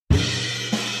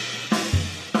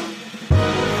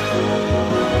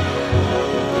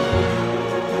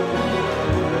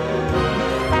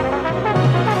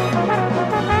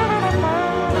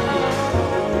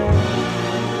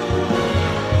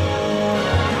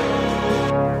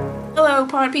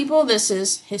pod people. This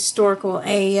is Historical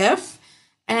AF.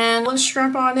 And let's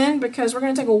strap on in because we're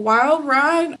going to take a wild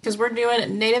ride because we're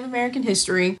doing Native American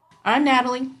history. I'm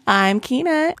Natalie. I'm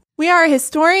Keena. We are a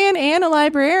historian and a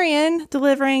librarian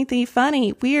delivering the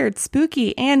funny, weird,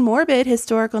 spooky, and morbid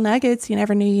historical nuggets you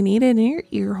never knew you needed in your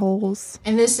ear holes.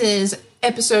 And this is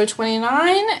episode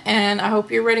 29, and I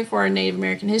hope you're ready for our Native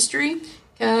American history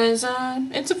because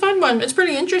it's a fun one. It's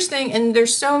pretty interesting, and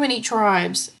there's so many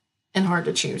tribes and hard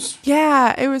to choose.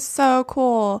 Yeah, it was so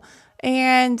cool.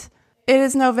 And it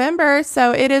is November,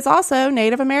 so it is also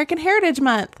Native American Heritage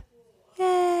Month. Yay!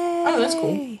 Oh, that's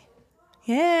cool.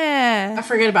 Yeah. I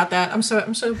forget about that. I'm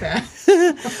so bad.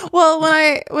 Well, when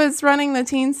I was running the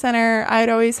teen center, I'd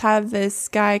always have this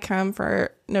guy come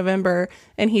for November,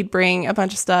 and he'd bring a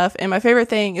bunch of stuff. And my favorite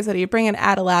thing is that he'd bring an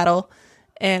atlatl,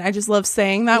 and I just love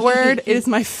saying that word. It is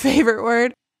my favorite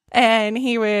word. And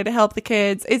he would help the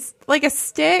kids. It's like a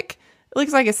stick. It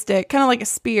looks like a stick, kind of like a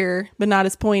spear, but not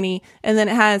as pointy. And then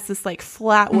it has this like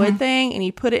flat wood thing, and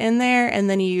you put it in there, and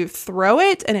then you throw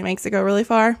it, and it makes it go really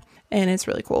far. And it's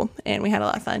really cool. And we had a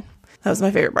lot of fun. That was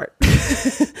my favorite part.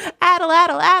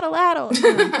 Atlatl.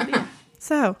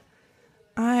 So,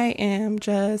 I am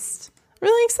just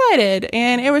really excited.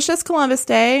 And it was just Columbus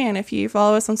Day. And if you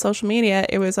follow us on social media,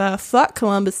 it was Fuck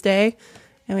Columbus Day.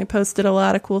 And we posted a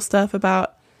lot of cool stuff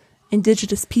about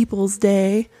Indigenous Peoples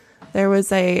Day. There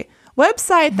was a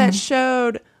website that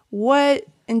showed what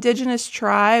Indigenous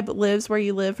tribe lives where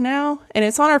you live now, and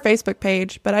it's on our Facebook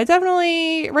page, but I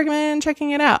definitely recommend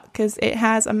checking it out because it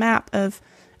has a map of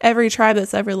every tribe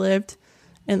that's ever lived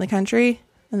in the country,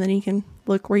 and then you can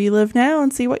look where you live now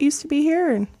and see what used to be here.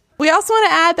 And we also want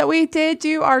to add that we did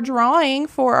do our drawing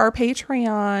for our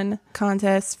Patreon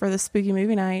contest for the Spooky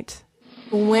Movie Night.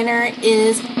 The winner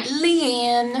is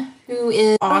Leanne, who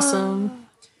is awesome.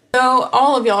 So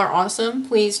all of y'all are awesome.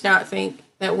 Please not think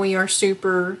that we are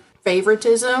super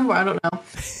favoritism. Well, I don't know.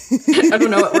 I don't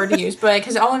know what word to use, but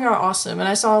because all of y'all are awesome. And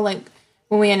I saw like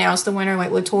when we announced the winner, like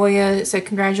Latoya said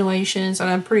congratulations, and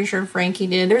I'm pretty sure Frankie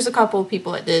did. There's a couple of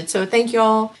people that did. So thank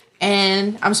y'all.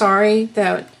 And I'm sorry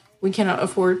that we cannot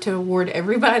afford to award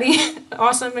everybody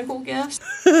awesome and cool gifts.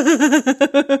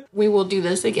 We will do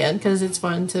this again because it's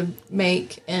fun to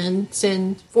make and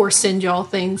send y'all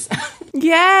things.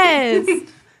 Yes.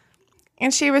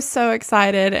 And she was so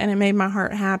excited, and it made my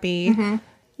heart happy. Mm-hmm.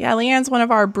 Yeah, Leanne's one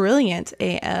of our brilliant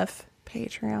AF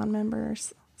Patreon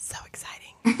members. So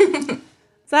exciting.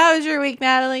 So how was your week,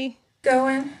 Natalie?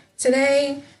 Going.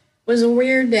 Today was a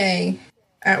weird day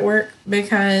at work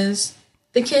because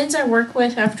the kids I work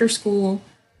with after school,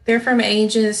 they're from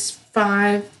ages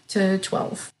 5 to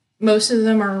 12. Most of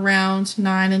them are around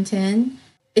 9 and 10.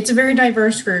 It's a very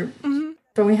diverse group. Mm-hmm.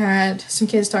 But we had some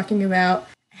kids talking about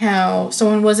how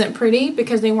someone wasn't pretty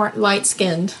because they weren't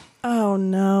light-skinned. Oh,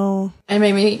 no. And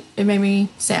it made me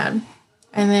sad.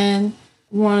 And then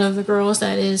one of the girls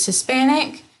that is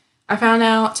Hispanic, I found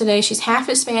out today she's half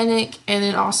Hispanic and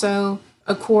then also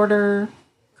a quarter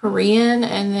Korean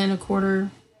and then a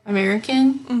quarter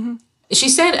American. Mm-hmm. She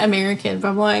said American, but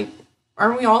I'm like,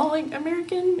 aren't we all like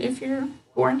American if you're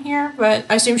born here? But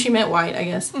I assume she meant white, I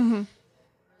guess. Mm-hmm.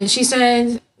 And she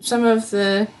said some of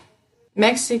the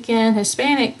Mexican,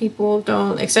 Hispanic people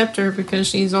don't accept her because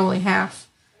she's only half.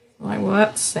 I'm like, well,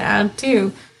 that's sad,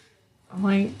 too. I'm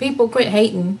like, people quit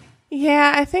hating.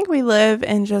 Yeah, I think we live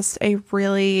in just a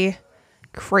really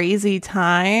crazy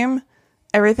time.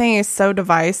 Everything is so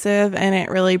divisive, and it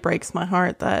really breaks my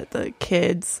heart that the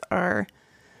kids are...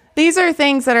 These are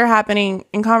things that are happening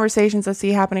in conversations I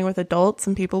see happening with adults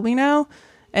and people we know.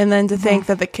 And then to think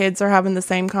that the kids are having the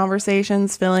same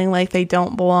conversations, feeling like they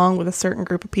don't belong with a certain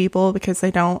group of people because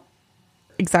they don't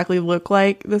exactly look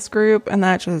like this group. And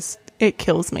that just, it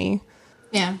kills me.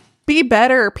 Yeah. Be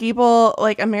better, people.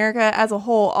 Like America as a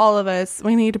whole, all of us,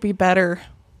 we need to be better.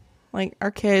 Like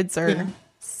our kids are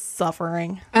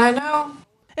suffering. I know.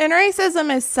 And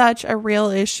racism is such a real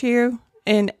issue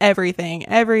in everything,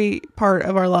 every part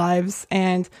of our lives.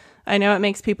 And I know it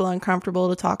makes people uncomfortable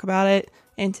to talk about it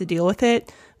and to deal with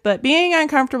it, but being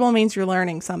uncomfortable means you're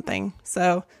learning something.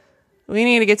 So we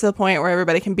need to get to the point where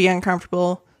everybody can be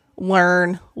uncomfortable,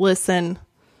 learn, listen,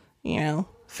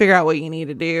 figure out what you need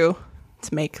to do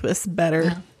to make this better.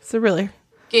 Yeah. So really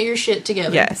get your shit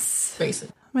together. Yes. Face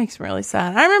it. Makes me really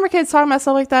sad. I remember kids talking about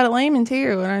stuff like that at Layman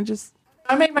too, and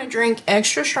I made my drink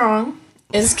extra strong.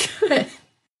 It's good.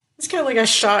 It's kind of like a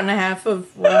shot and a half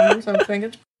of rum or something.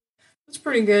 It's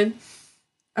pretty good.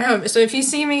 So if you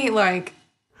see me like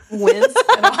wince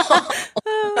at all,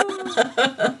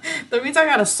 that means I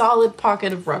got a solid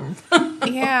pocket of rum.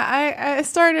 Yeah, I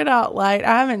started out light.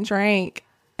 I haven't drank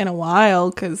in a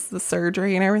while because the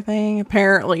surgery and everything.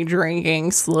 Apparently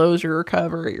drinking slows your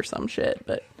recovery or some shit,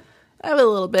 but I have a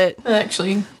little bit.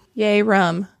 Actually. Yay,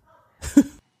 rum.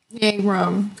 Yay,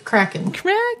 rum. Kraken.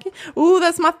 Ooh,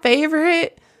 that's my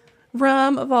favorite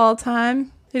rum of all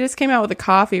time. They just came out with a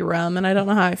coffee rum, and I don't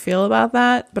know how I feel about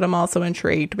that, but I'm also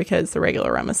intrigued because the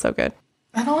regular rum is so good.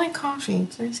 I don't like coffee,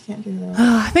 so I just can't do that.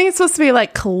 I think it's supposed to be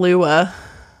like Kahlua,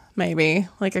 maybe.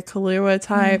 Like a Kahlua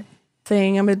type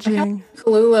thing. I'm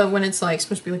Kahlua when it's like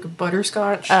supposed to be like a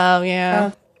butterscotch. Oh,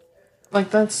 yeah. Like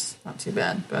that's not too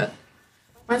bad, but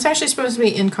when it's actually supposed to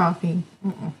be in coffee.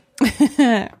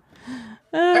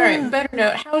 All right, better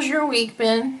note. How's your week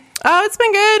been? Oh, it's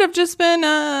been good. I've just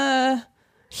been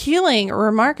healing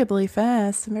remarkably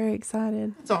fast. I'm very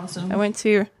excited. That's awesome. I went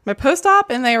to my post-op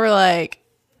and they were like,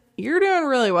 you're doing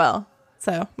really well.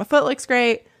 So my foot looks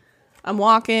great. I'm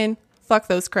walking. Fuck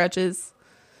those crutches.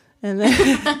 And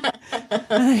then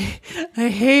I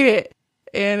hate it.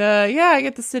 And I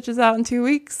get the stitches out in 2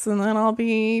 weeks and then I'll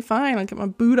be fine. I'll get my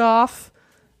boot off.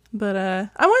 But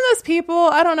I'm one of those people,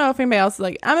 I don't know if anybody else is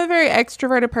like, I'm a very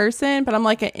extroverted person, but I'm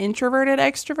like an introverted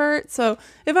extrovert. So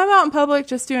if I'm out in public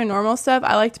just doing normal stuff,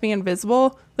 I like to be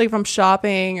invisible. Like if I'm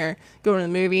shopping or going to the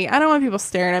movie, I don't want people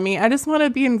staring at me. I just want to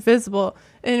be invisible.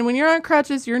 And when you're on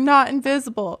crutches, you're not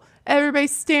invisible.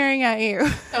 Everybody's staring at you.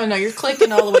 Oh no, you're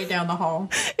clicking all the way down the hall.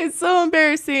 It's so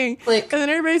embarrassing. Click. And then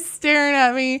everybody's staring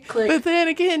at me. Click. But then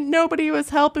again, nobody was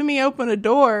helping me open a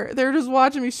door. They were just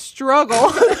watching me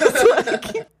struggle.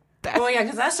 Oh yeah,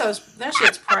 because that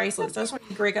shit's priceless. That's when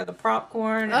you break out the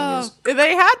popcorn. And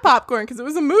they had popcorn because it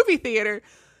was a movie theater.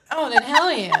 Oh, then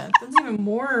hell yeah. That's even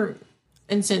more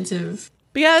incentive.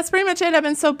 But yeah, that's pretty much it. I've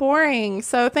been so boring.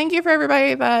 So thank you for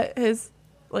everybody that has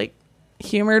like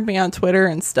humored me on Twitter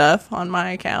and stuff on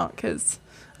my account because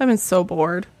I've been so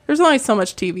bored. There's only so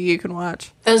much TV you can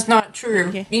watch. That's not true.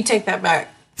 Okay. You take that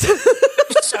back.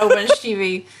 So much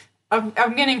TV.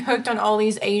 I'm getting hooked on all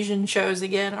these Asian shows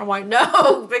again. I'm like,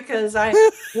 no, because I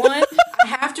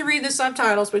have to read the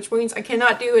subtitles, which means I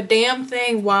cannot do a damn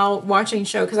thing while watching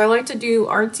show. Because I like to do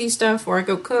artsy stuff or I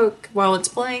go cook while it's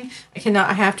playing.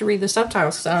 I have to read the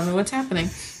subtitles because I don't know what's happening.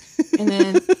 And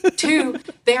then 2,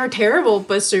 they are terrible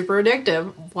but super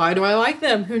addictive. Why do I like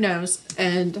them? Who knows?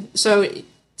 And so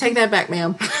take that back,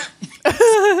 ma'am.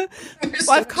 Well,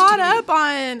 I've caught up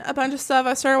on a bunch of stuff.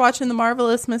 I started watching The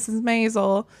Marvelous Mrs.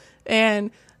 Maisel. And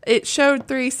it showed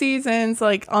 3 seasons,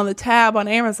 like, on the tab on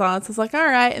Amazon. So I was like, all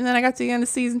right. And then I got to the end of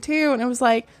season 2, and it was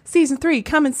like, season 3,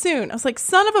 coming soon. I was like,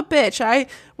 son of a bitch. I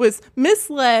was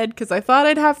misled because I thought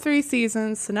I'd have 3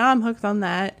 seasons. So now I'm hooked on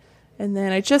that. And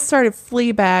then I just started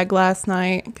Fleabag last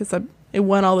night because it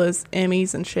won all those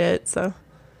Emmys and shit. So,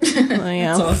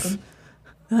 That's awesome.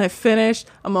 And I finished.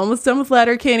 I'm almost done with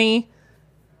Letterkenny.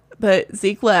 But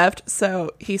Zeke left, so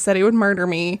he said he would murder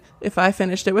me if I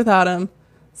finished it without him.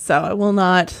 So I will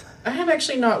not. I have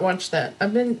actually not watched that.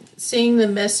 I've been seeing the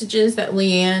messages that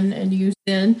Leanne and you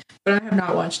send, but I have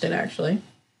not watched it actually.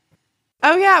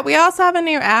 Oh yeah, we also have a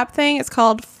new app thing. It's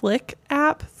called Flick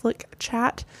app, Flick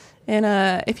Chat. And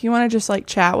if you want to just like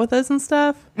chat with us and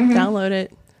stuff, download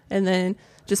it. And then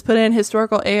just put in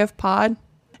historical AF pod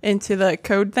into the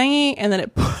code thingy. And then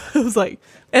it was like,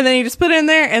 and then you just put it in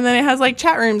there and then it has like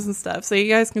chat rooms and stuff. So you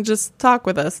guys can just talk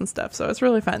with us and stuff. So it's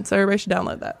really fun. So everybody should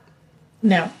download that.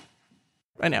 No.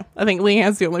 I know. I think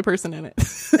Leanne's the only person in it. I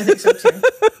think so too.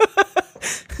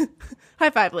 High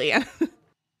five, Leanne.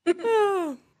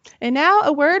 And now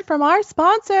a word from our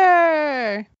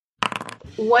sponsor.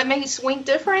 What makes Winc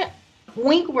different?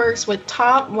 Winc works with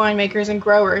top winemakers and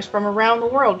growers from around the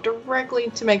world directly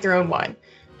to make their own wine.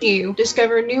 You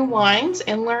discover new wines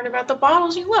and learn about the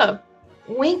bottles you love.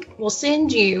 Winc will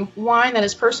send you wine that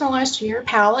is personalized to your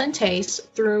palate and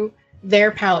taste through their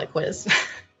palate quiz.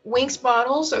 Winc's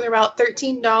bottles are about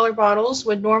 $13 bottles,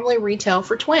 would normally retail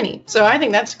for $20. So I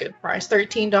think that's a good price.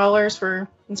 $13 for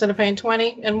instead of paying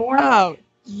 $20 and more. Oh,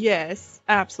 yes,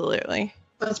 absolutely.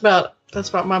 That's about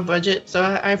my budget, so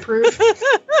I approve.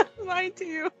 Mine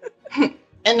too.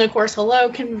 And of course, hello,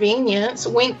 convenience.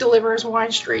 Winc delivers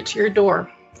wine straight to your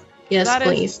door. Yes, that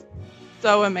please. Is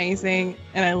so amazing,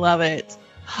 and I love it.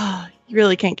 You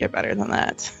really can't get better than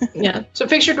that. Yeah. So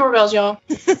fix your doorbells, y'all.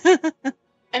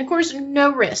 And of course,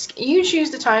 no risk. You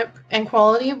choose the type and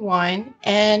quality of wine,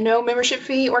 and no membership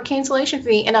fee or cancellation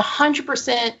fee, and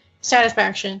 100%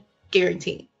 satisfaction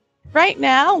guarantee. Right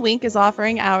now, Winc is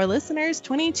offering our listeners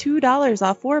 $22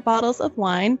 off 4 bottles of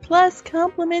wine, plus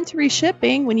complimentary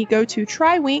shipping when you go to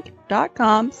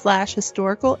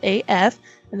trywinc.com/historicalaf,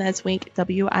 and that's Winc,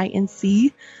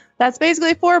 W-I-N-C. That's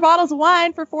basically 4 bottles of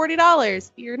wine for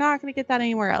 $40. You're not going to get that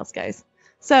anywhere else, guys.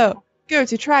 So go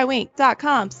to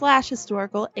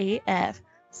trywink.com/historicalaf.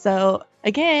 So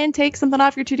again, take something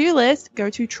off your to-do list. Go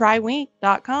to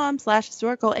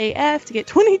trywink.com/historicalaf to get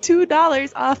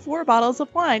 $22 off 4 bottles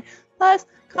of wine, plus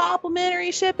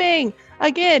complimentary shipping.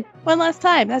 Again, one last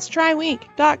time, that's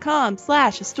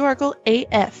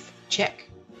trywink.com/historicalaf. Check.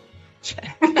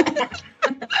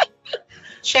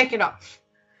 Check it off.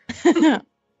 Bam.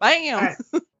 Right.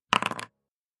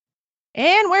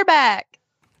 And we're back.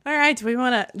 All right, do we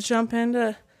want to jump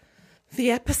into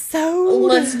the episode?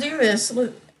 Let's do this. How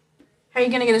are you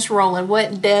going to get us rolling?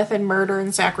 What death and murder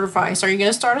and sacrifice are you going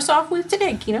to start us off with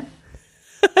today, Kina?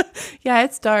 Yeah,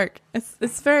 it's dark.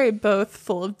 It's very both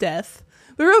full of death.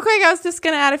 But real quick, I was just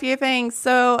going to add a few things.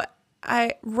 So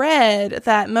I read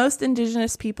that most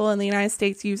indigenous people in the United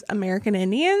States use American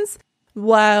Indians,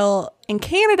 while in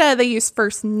Canada they use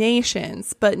First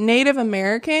Nations. But Native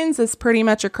Americans is pretty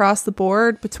much across the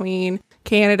board between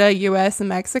Canada, US, and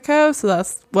Mexico. So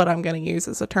that's what I'm going to use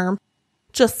as a term,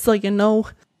 just so you know.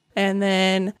 And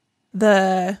then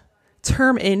the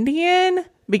term Indian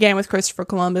began with Christopher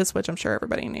Columbus, which I'm sure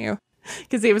everybody knew.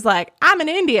 Because he was like, I'm in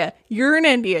India, you're an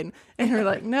Indian. And we're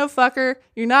like, no, fucker,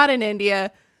 you're not in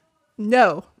India.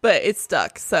 No, but it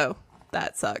stuck. So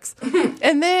that sucks.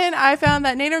 And then I found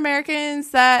that Native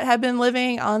Americans that have been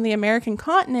living on the American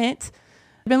continent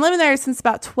have been living there since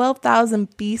about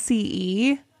 12,000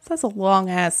 BCE. So that's a long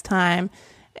ass time.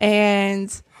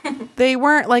 And they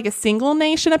weren't like a single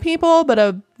nation of people, but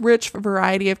a rich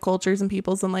variety of cultures and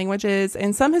peoples and languages.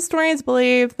 And some historians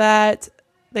believe that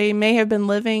they may have been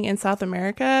living in South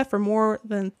America for more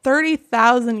than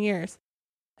 30,000 years.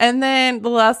 And then the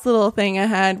last little thing I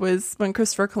had was when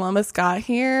Christopher Columbus got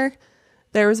here,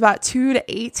 there was about 2 to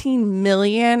 18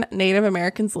 million Native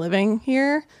Americans living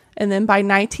here. And then by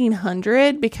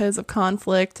 1900, because of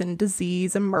conflict and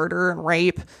disease and murder and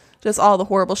rape, just all the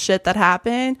horrible shit that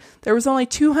happened, there was only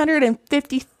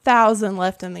 250,000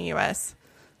 left in the U.S.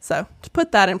 So to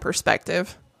put that in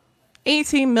perspective,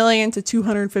 18 million to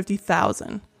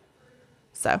 250,000.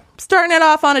 So starting it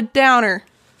off on a downer,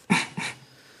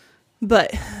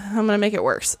 but I'm going to make it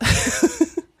worse.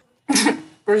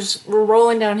 We're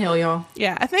rolling downhill, y'all.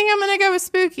 Yeah, I think I'm going to go with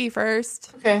spooky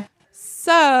first. Okay.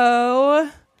 So,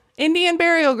 Indian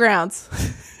burial grounds.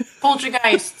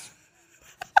 Poltergeist.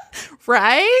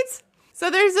 Right? So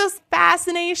there's this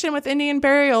fascination with Indian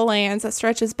burial lands that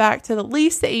stretches back to at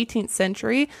least the 18th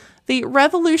century. The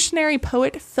revolutionary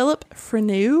poet Philip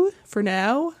Freneau,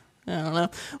 I don't know,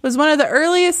 was one of the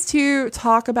earliest to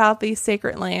talk about these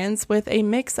sacred lands with a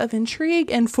mix of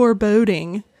intrigue and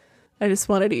foreboding. I just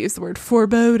wanted to use the word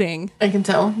foreboding. I can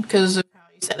tell because of how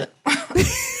you said it.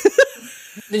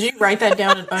 Did you write that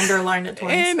down and underline it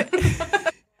twice?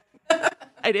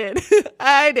 I did.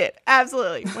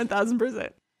 Absolutely.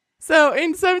 1000%. So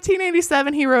in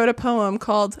 1787, he wrote a poem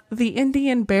called The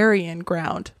Indian Burying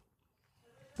Ground.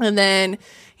 And then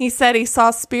he said he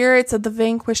saw spirits of the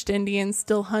vanquished Indians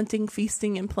still hunting,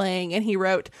 feasting, and playing. And he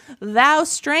wrote, Thou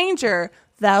stranger,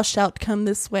 thou shalt come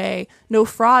this way. No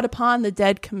fraud upon the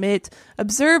dead commit.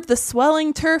 Observe the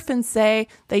swelling turf and say,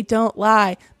 they don't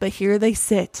lie, but here they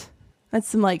sit. That's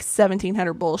some like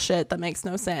 1700 bullshit that makes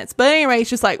no sense. But anyway, it's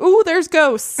just like, ooh, there's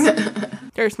ghosts.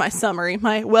 There's my summary,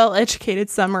 my well-educated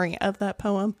summary of that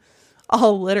poem.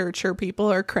 All literature people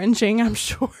are cringing, I'm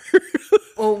sure.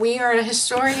 Well, we are a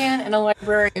historian and a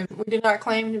librarian. We do not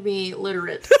claim to be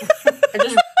literate. I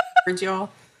just words,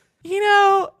 y'all. You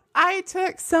know, I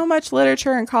took so much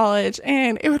literature in college,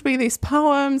 and it would be these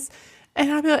poems,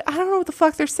 and I'd be like, I don't know what the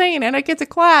fuck they're saying. And I get to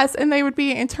class, and they would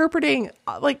be interpreting,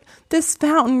 like, this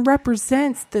fountain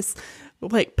represents this,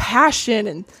 like, passion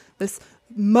and this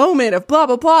moment of blah,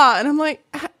 blah, blah. And I'm like,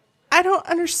 I don't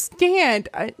understand.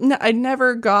 I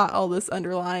never got all this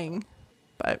underlying.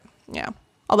 But, yeah.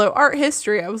 Although art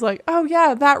history, I was like, oh,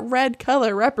 yeah, that red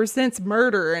color represents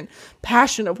murder and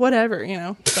passion of whatever, you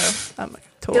know. So I'm a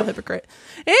total hypocrite.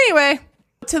 Anyway,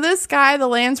 to this guy, the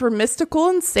lands were mystical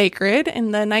and sacred.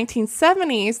 In the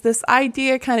 1970s, this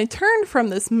idea kind of turned from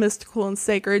this mystical and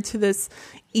sacred to this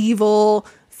evil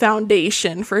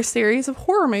foundation for a series of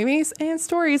horror movies and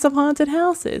stories of haunted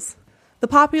houses. The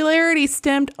popularity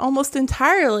stemmed almost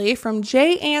entirely from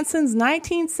Jay Anson's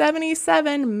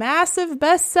 1977 massive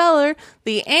bestseller,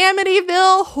 The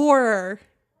Amityville Horror.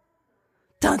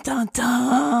 Dun, dun,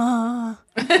 dun.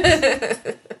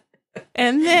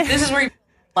 And then... This is where you...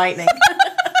 Lightning.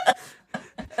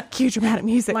 Cue dramatic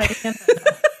music.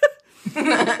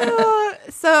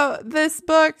 So this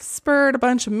book spurred a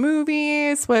bunch of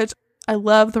movies, which I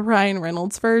love the Ryan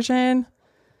Reynolds version.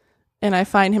 And I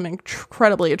find him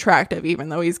incredibly attractive, even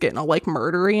though he's getting all like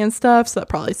murdery and stuff. So that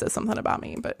probably says something about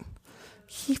me, but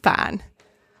he's fine.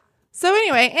 So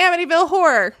anyway, Amityville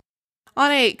Horror. On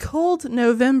a cold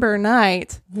November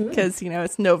night, because,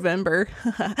 it's November,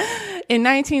 in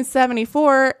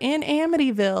 1974, in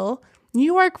Amityville, New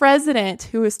York resident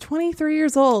who was 23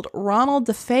 years old, Ronald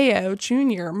DeFeo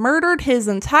Jr., murdered his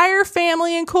entire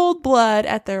family in cold blood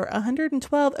at their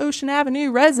 112 Ocean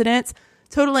Avenue residence,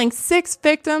 totaling 6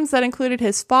 victims that included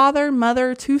his father,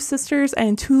 mother, 2 sisters,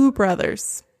 and 2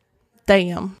 brothers.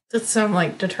 Damn. That sounds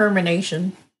like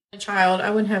determination. A child,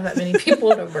 I wouldn't have that many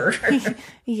people to murder.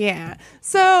 Yeah.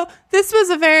 So this was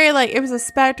it was a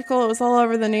spectacle. It was all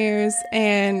over the news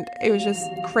and it was just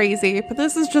crazy. But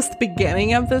this is just the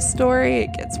beginning of this story.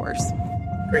 It gets worse.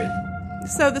 Great.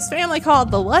 So this family called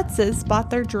the Lutzes bought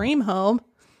their dream home.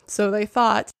 So they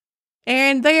thought.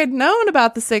 And they had known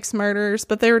about the 6 murders,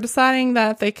 but they were deciding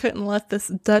that they couldn't let this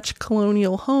Dutch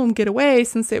colonial home get away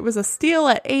since it was a steal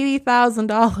at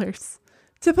 $80,000.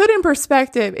 To put in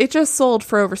perspective, it just sold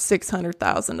for over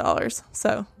 $600,000.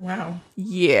 So, wow.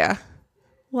 Yeah.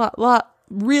 Lot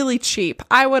really cheap.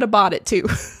 I would have bought it too.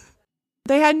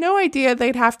 They had no idea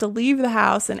they'd have to leave the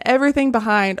house and everything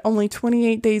behind only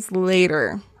 28 days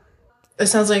later. It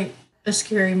sounds like a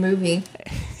scary movie.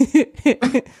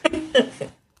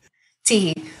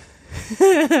 T.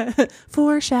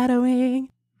 Foreshadowing.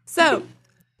 So,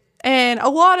 and a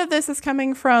lot of this is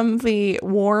coming from the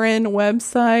Warren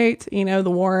website. The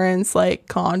Warrens, like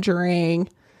Conjuring,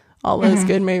 all those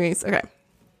good movies. Okay.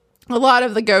 A lot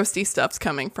of the ghosty stuff's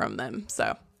coming from them.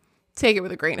 So take it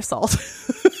with a grain of salt.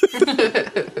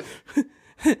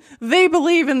 They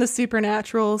believe in the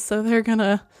supernatural, so they're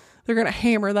gonna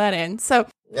hammer that in. So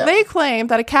They claim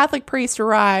that a Catholic priest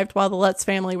arrived while the Lutz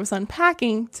family was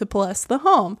unpacking to bless the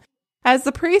home. As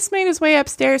the priest made his way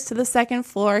upstairs to the 2nd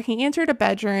floor, he entered a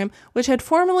bedroom which had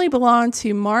formerly belonged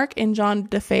to Mark and John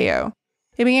DeFeo.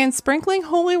 He began sprinkling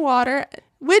holy water, at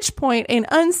which point an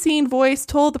unseen voice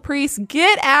told the priest,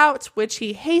 "Get out," which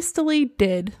he hastily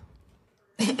did.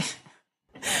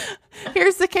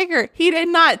 Here's the kicker. He did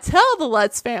not tell the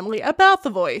Lutz family about the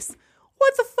voice.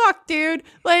 What the fuck, dude?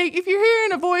 Like, if you're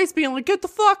hearing a voice being like, "Get the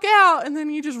fuck out," and then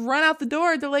you just run out the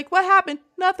door, they're like, "What happened?"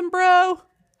 "Nothing, bro.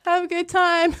 Have a good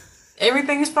time.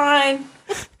 Everything's fine.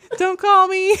 Don't call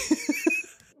me."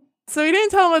 So he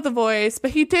didn't tell them about the voice,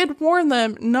 but he did warn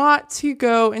them not to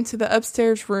go into the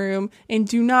upstairs room and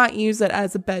do not use it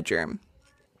as a bedroom.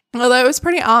 Although it was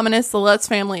pretty ominous, the Lutz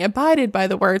family abided by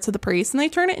the words of the priest, and they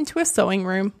turned it into a sewing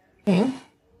room. Okay.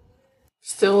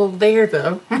 Still there,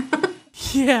 though.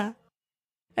 Yeah.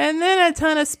 And then a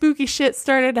ton of spooky shit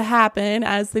started to happen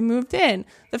as they moved in.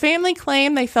 The family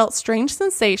claimed they felt strange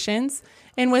sensations,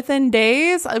 and within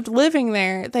days of living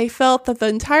there, they felt that the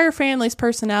entire family's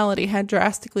personality had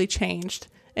drastically changed.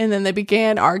 And then they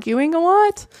began arguing a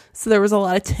lot, so there was a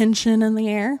lot of tension in the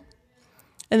air.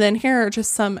 And then here are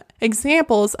just some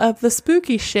examples of the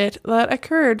spooky shit that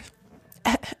occurred.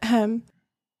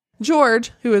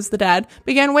 George, who is the dad,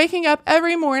 began waking up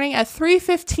every morning at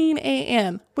 3:15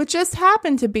 a.m., which just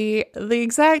happened to be the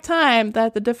exact time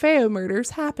that the DeFeo murders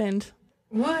happened.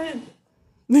 What?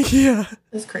 Yeah.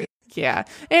 That's crazy. Yeah.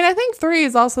 And I think 3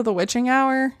 is also the witching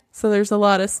hour, so there's a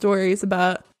lot of stories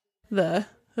about there's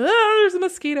a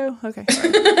mosquito. Okay,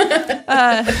 sorry.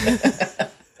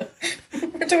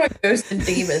 We're talking about ghosts and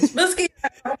demons. Mosquito.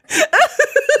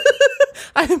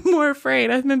 I'm more afraid.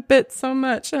 I've been bit so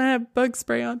much and I have bug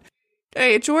spray on.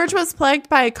 Okay, George was plagued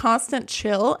by a constant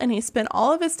chill and he spent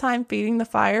all of his time feeding the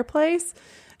fireplace.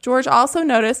 George also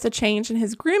noticed a change in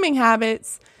his grooming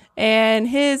habits, and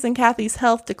his and Kathy's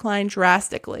health declined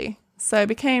drastically. So it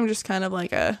became just kind of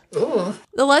like a... Ooh.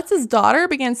 The Lutz's daughter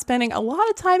began spending a lot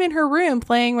of time in her room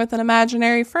playing with an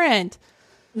imaginary friend.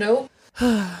 Nope.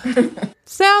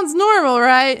 Sounds normal,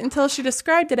 right? Until she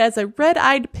described it as a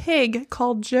red-eyed pig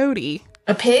called Jody.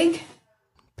 A pig?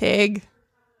 Pig.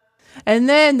 And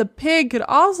then the pig could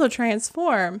also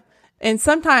transform, and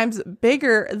sometimes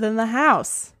bigger than the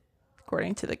house,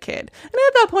 according to the kid. And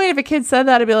at that point, if a kid said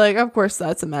that, I'd be like, of course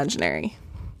that's imaginary.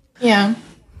 Yeah.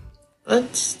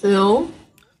 But still...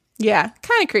 Yeah,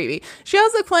 kind of creepy. She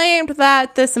also claimed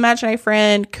that this imaginary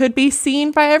friend could be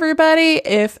seen by everybody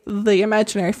if the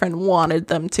imaginary friend wanted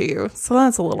them to. So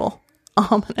that's a little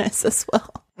ominous as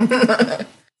well.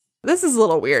 This is a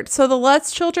little weird. So the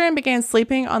Lutz children began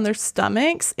sleeping on their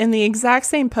stomachs in the exact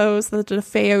same pose that the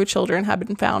DeFeo children had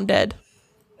been found dead.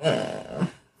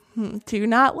 Do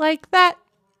not like that.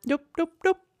 Nope, nope,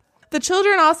 nope. The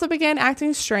children also began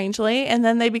acting strangely, and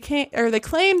then they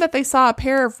claimed that they saw a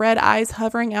pair of red eyes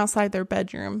hovering outside their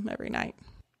bedroom every night.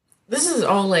 This is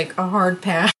all like a hard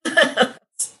pass.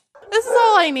 This is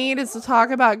all I need is to talk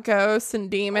about ghosts and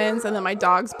demons, and then my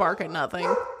dogs bark at nothing.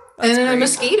 That's and then great. a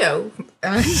mosquito.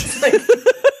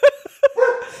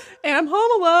 and I'm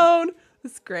home alone.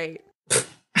 It's great.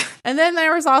 And then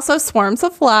there was also swarms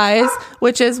of flies,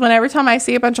 which is when every time I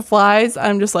see a bunch of flies,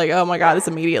 I'm just like, oh my God, it's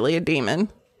immediately a demon.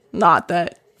 Not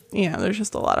that, there's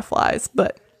just a lot of flies,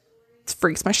 but it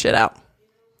freaks my shit out.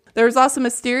 There was also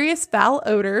mysterious foul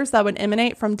odors that would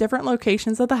emanate from different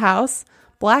locations of the house.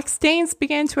 Black stains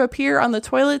began to appear on the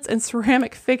toilets and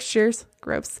ceramic fixtures.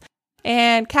 Gross.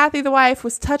 And Kathy, the wife,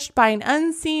 was touched by an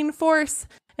unseen force,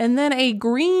 and then a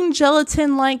green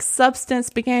gelatin-like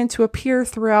substance began to appear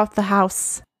throughout the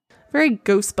house. Very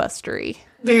Ghostbustery.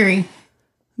 Very.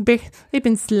 They've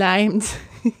been slimed.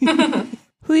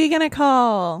 Who are you gonna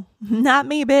call? Not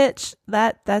me, bitch.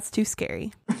 That's too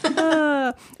scary.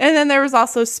 And then there was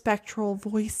also spectral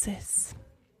voices.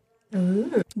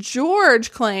 Ooh.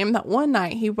 George claimed that one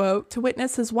night he woke to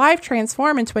witness his wife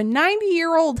transform into a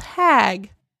 90-year-old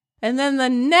hag. And then the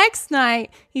next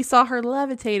night, he saw her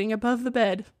levitating above the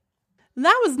bed. And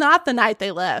that was not the night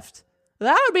they left.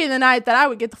 That would be the night that I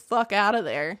would get the fuck out of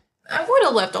there. I would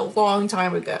have left a long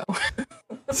time ago.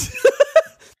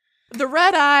 The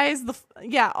red eyes,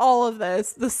 all of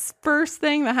this. The first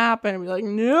thing that happened, I'd be like,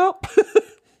 nope.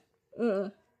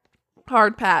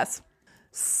 Hard pass.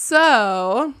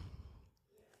 So,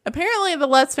 apparently the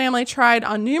Lutz family tried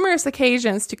on numerous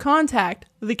occasions to contact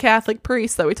the Catholic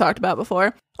priest that we talked about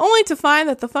before, only to find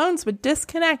that the phones would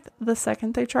disconnect the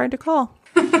second they tried to call.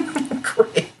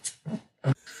 Great.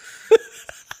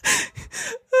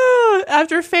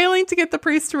 After failing to get the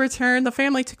priest to return, the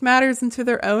family took matters into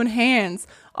their own hands.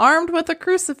 Armed with a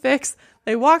crucifix,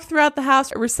 they walked throughout the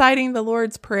house reciting the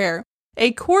Lord's Prayer.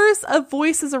 A chorus of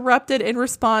voices erupted in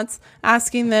response,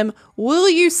 asking them, "Will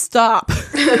you stop?"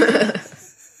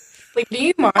 Like, do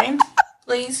you mind?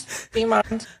 Please, do you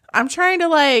mind? I'm trying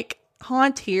to,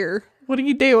 haunt here. What are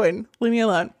you doing? Leave me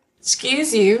alone.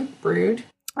 Excuse you, rude.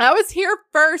 I was here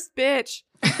first, bitch.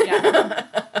 Yeah.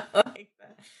 Like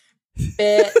that.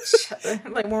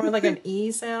 Bitch. Like more like an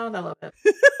E sound. I love it.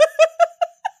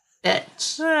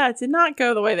 Bitch. It did not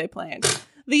go the way they planned.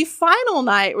 The final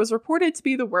night was reported to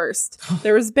be the worst.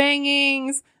 There was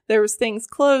bangings, there was things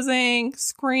closing,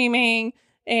 screaming,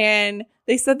 and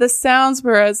they said the sounds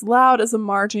were as loud as a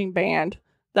marching band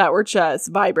that were just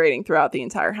vibrating throughout the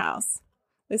entire house.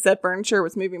 They said furniture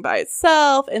was moving by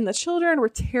itself, and the children were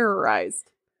terrorized.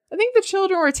 I think the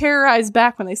children were terrorized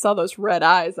back when they saw those red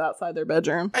eyes outside their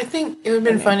bedroom. I think it would have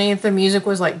been funny if the music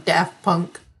was like Daft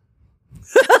Punk.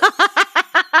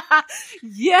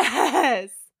 Yes!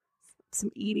 Some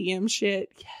EDM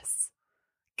shit. Yes.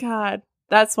 God.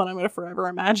 That's what I'm going to forever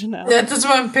imagine now. That's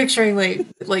what I'm picturing,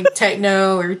 like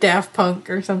techno or Daft Punk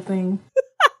or something.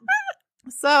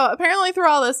 So apparently through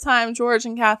all this time, George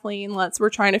and Kathleen Lutz were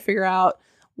trying to figure out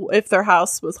if their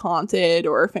house was haunted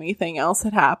or if anything else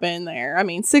had happened there. I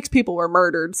mean, 6 people were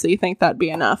murdered, so you think that'd be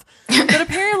enough. But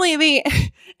apparently the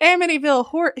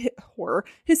Amityville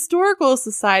Historical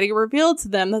Society revealed to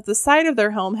them that the site of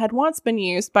their home had once been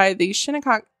used by the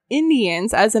Shinnecock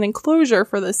Indians as an enclosure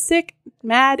for the sick,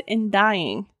 mad, and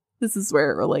dying. This is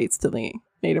where it relates to the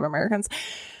Native Americans.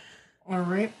 All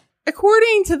right.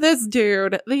 According to this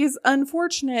dude, these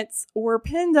unfortunates were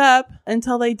pinned up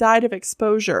until they died of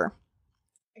exposure.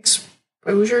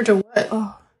 Exposure to what?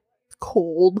 Oh,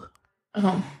 cold.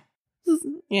 Oh. This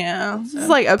is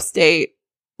like upstate,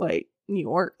 like New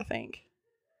York, I think.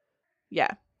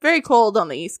 Yeah, very cold on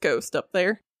the East Coast up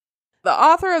there. The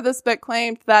author of this book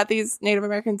claimed that these Native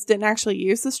Americans didn't actually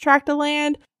use this tract of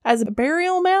land as a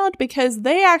burial mound because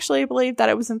they actually believed that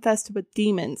it was infested with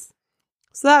demons.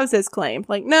 So that was his claim.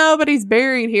 Like, nobody's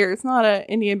buried here. It's not an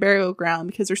Indian burial ground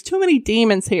because there's too many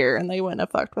demons here, and they wouldn't have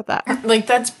fucked with that. Like,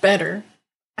 that's better.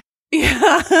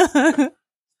 Yeah.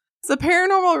 So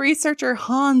paranormal researcher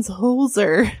Hans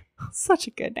Holzer, such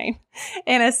a good name,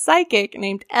 and a psychic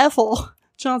named Ethel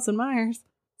Johnson Myers.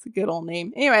 It's a good old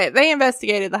name. Anyway, they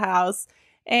investigated the house,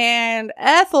 and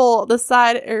Ethel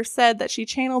said that she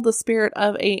channeled the spirit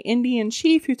of a Indian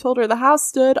chief who told her the house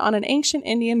stood on an ancient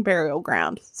Indian burial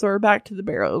ground. So we're back to the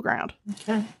burial ground.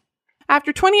 Okay.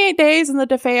 After 28 days in the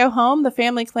DeFeo home, the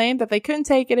family claimed that they couldn't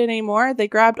take it anymore. They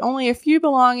grabbed only a few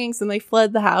belongings and they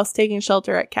fled the house, taking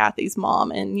shelter at Kathy's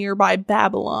mom in nearby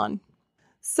Babylon.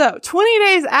 So, 20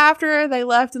 days after they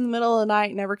left in the middle of the night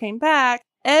and never came back,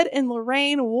 Ed and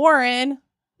Lorraine Warren,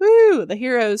 the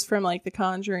heroes from like The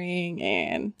Conjuring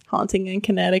and Haunting in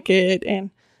Connecticut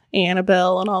and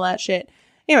Annabelle and all that shit.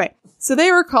 Anyway, so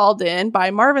they were called in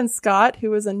by Marvin Scott, who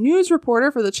was a news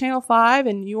reporter for the Channel 5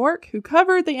 in New York, who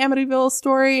covered the Amityville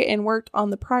story and worked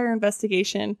on the prior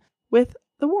investigation with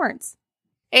the Warrens.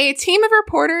 A team of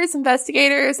reporters,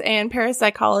 investigators, and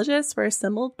parapsychologists were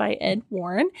assembled by Ed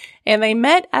Warren, and they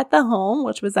met at the home,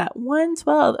 which was at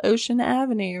 112 Ocean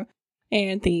Avenue.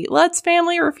 And the Lutz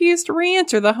family refused to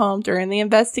re-enter the home during the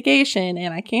investigation,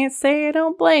 and I can't say I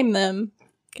don't blame them,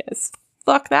 because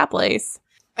fuck that place.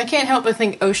 I can't help but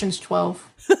think Ocean's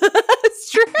 12.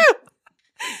 It's true!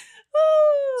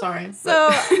 Sorry. So,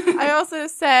 I also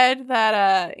said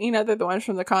that, they're the ones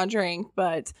from The Conjuring,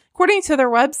 but according to their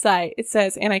website, it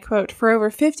says, and I quote, "For over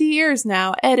 50 years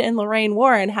now, Ed and Lorraine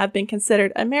Warren have been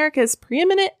considered America's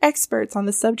preeminent experts on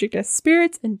the subject of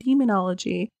spirits and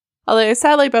demonology." Although,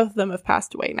 sadly, both of them have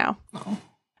passed away now. Oh.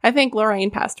 I think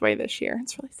Lorraine passed away this year.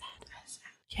 It's really sad.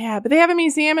 Yeah, but they have a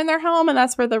museum in their home, and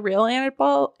that's where the real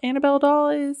Annabelle doll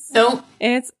is. Nope.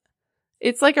 And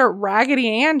it's like a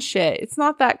Raggedy Ann shit. It's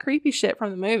not that creepy shit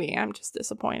from the movie. I'm just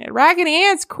disappointed. Raggedy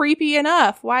Ann's creepy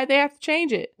enough. Why'd they have to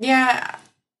change it? Yeah,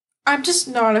 I'm just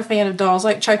not a fan of dolls.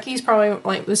 Like, Chucky's probably,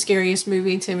 like, the scariest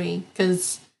movie to me,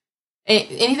 because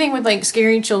anything with, like,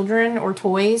 scary children or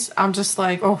toys, I'm just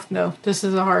like, oh, no, this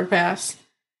is a hard pass.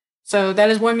 So that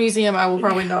is one museum I will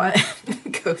probably not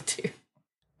go to.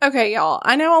 Okay, y'all.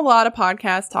 I know a lot of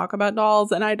podcasts talk about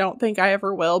dolls, and I don't think I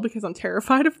ever will because I'm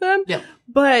terrified of them. Yep.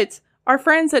 But our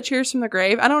friends at Cheers from the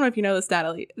Grave, I don't know if you know this,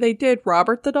 Natalie, they did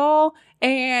Robert the doll,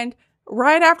 and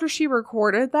right after she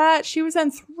recorded that, she was in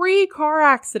 3 car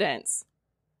accidents.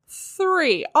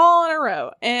 3, all in a row.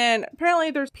 And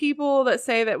apparently there's people that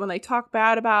say that when they talk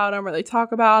bad about them, or they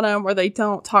talk about them, or they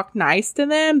don't talk nice to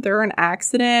them, they're in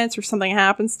accidents, or something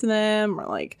happens to them, or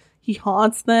like he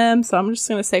haunts them. So I'm just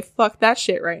going to say, fuck that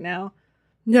shit right now.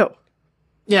 No.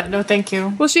 Yeah, no, thank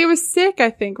you. Well, she was sick, I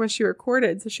think, when she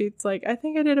recorded. So she's like, I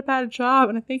think I did a bad job,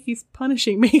 and I think he's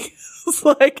punishing me. It's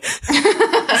like,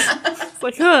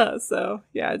 So,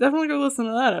 yeah, definitely go listen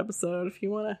to that episode if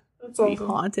you want to be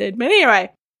haunted. But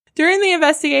anyway, during the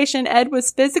investigation, Ed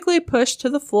was physically pushed to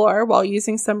the floor while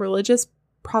using some religious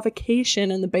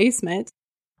provocation in the basement.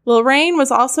 Lorraine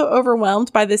was also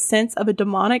overwhelmed by the sense of a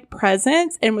demonic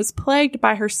presence and was plagued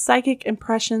by her psychic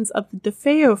impressions of the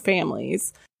DeFeo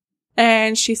families.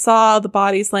 And she saw the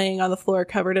bodies laying on the floor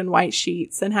covered in white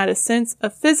sheets and had a sense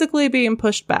of physically being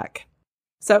pushed back.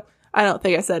 So, I don't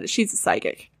think I said it. She's a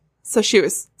psychic. So she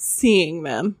was seeing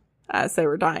them as they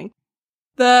were dying.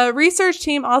 The research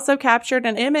team also captured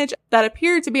an image that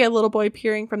appeared to be a little boy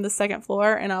peering from the second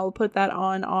floor, and I will put that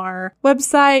on our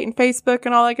website and Facebook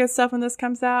and all that good stuff when this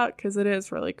comes out, because it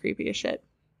is really creepy as shit.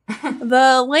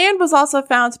 The land was also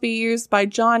found to be used by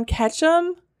John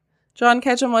Ketchum. John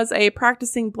Ketchum was a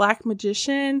practicing black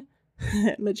magician,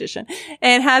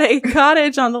 and had a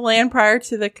cottage on the land prior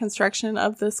to the construction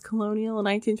of this colonial in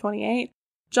 1928.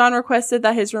 John requested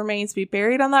that his remains be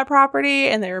buried on that property,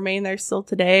 and they remain there still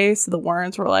today. So the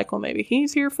Warrens were like, well, maybe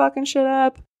he's here fucking shit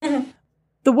up.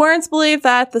 The Warrens believe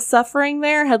that the suffering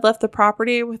there had left the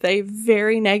property with a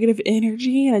very negative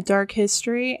energy and a dark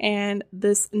history. And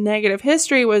this negative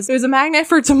history was a magnet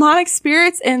for demonic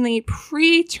spirits and the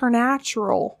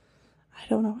preternatural. I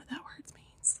don't know what that word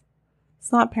means.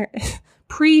 It's not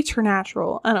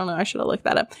preternatural. I don't know. I should have looked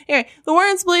that up. Anyway, the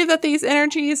Warrens believe that these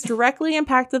energies directly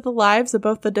impacted the lives of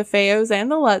both the DeFeos and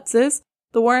the Lutzes.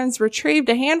 The Warrens retrieved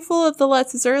a handful of the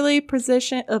Lutzes' early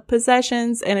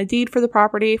possessions and a deed for the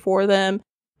property for them,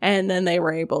 and then they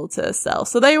were able to sell.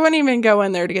 So they wouldn't even go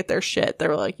in there to get their shit. They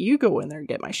were like, you go in there and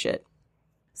get my shit.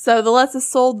 So the Lutzes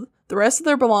sold the rest of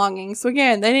their belongings. So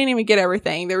again, they didn't even get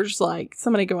everything. They were just like,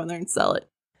 somebody go in there and sell it.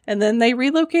 And then they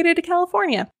relocated to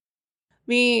California.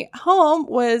 The home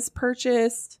was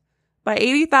purchased by $80,000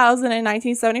 in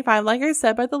 1975, like I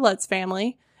said, by the Lutz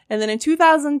family. And then in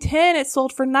 2010, it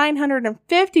sold for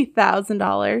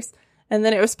 $950,000. And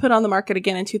then it was put on the market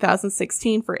again in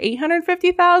 2016 for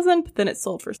 $850,000, but then it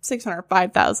sold for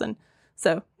 $605,000.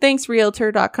 So thanks,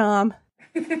 Realtor.com.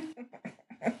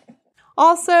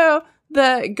 Also,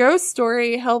 the ghost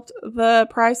story helped the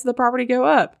price of the property go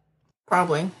up.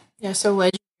 Probably. Yeah, so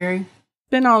legendary.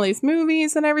 Been all these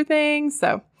movies and everything,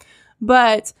 so.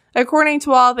 But according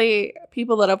to all the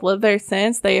people that have lived there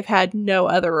since, they have had no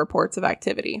other reports of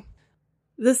activity.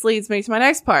 This leads me to my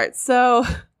next part. So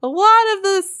a lot of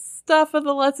the stuff of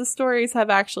the Lutz stories have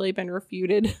actually been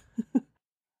refuted.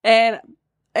 And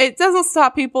it doesn't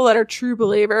stop people that are true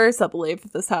believers that believe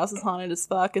that this house is haunted as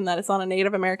fuck and that it's on a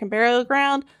Native American burial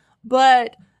ground.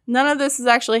 But none of this is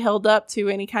actually held up to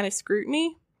any kind of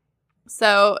scrutiny.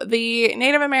 So the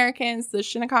Native Americans, the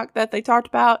Shinnecock that they talked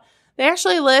about, they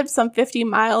actually lived some 50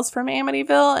 miles from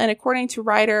Amityville. And according to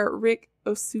writer Rick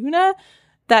Osuna,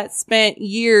 that spent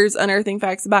years unearthing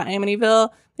facts about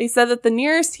Amityville, they said that the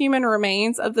nearest human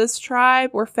remains of this tribe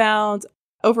were found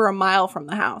over a mile from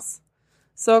the house.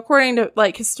 So according to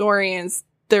historians,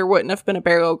 there wouldn't have been a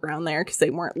burial ground there because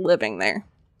they weren't living there.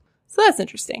 So that's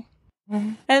interesting.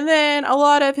 And then a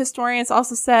lot of historians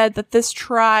also said that this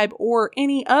tribe or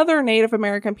any other Native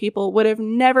American people would have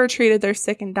never treated their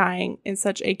sick and dying in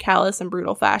such a callous and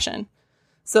brutal fashion.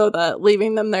 So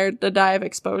leaving them there to die of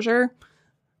exposure,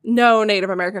 no Native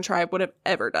American tribe would have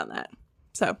ever done that.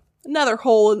 So another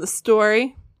hole in the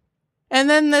story. And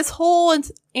then this whole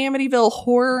Amityville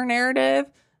horror narrative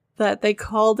that they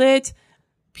called it,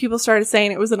 people started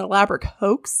saying it was an elaborate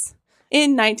hoax.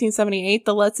 In 1978,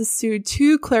 the Lutzes sued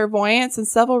 2 clairvoyants and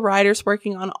several writers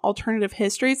working on alternative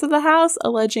histories of the house,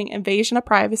 alleging invasion of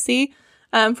privacy.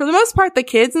 For the most part, the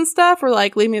kids and stuff were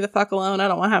like, leave me the fuck alone. I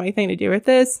don't want to have anything to do with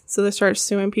this. So they started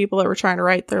suing people that were trying to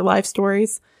write their life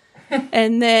stories.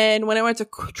 And then when it went to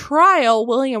trial,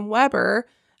 William Weber,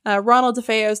 Ronald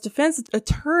DeFeo's defense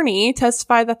attorney,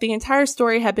 testified that the entire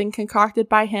story had been concocted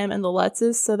by him and the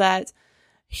Lutzes so that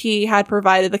he had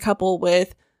provided the couple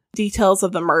with details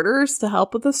of the murders to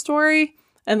help with the story,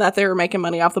 and that they were making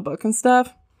money off the book and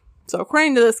stuff. So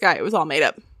according to this guy, it was all made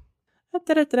up.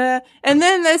 And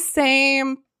then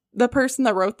the person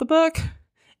that wrote the book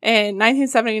in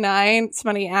 1979,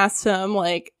 somebody asked him,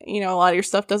 like, a lot of your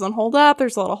stuff doesn't hold up.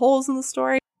 There's a lot of holes in the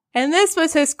story. And this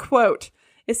was his quote.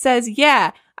 It says,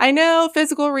 "Yeah, I know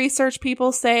physical research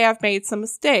people say I've made some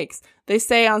mistakes. They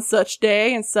say on such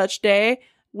day and such day,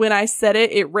 when I said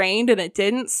it rained and it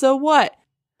didn't. So what?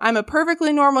 I'm a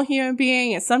perfectly normal human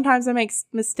being, and sometimes I make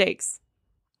mistakes."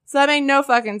 So that made no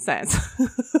fucking sense.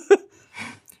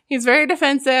 He's very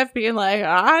defensive, being like,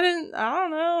 I don't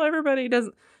know, everybody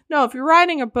doesn't. No, if you're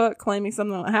writing a book claiming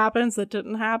something that happens that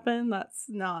didn't happen, that's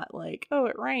not like, oh,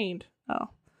 it rained. Oh,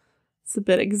 it's a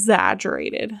bit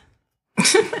exaggerated.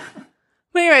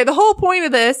 But anyway, the whole point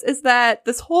of this is that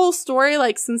this whole story,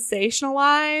 like,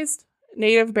 sensationalized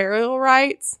Native burial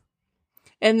rites,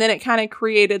 and then it kind of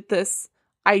created this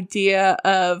idea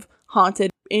of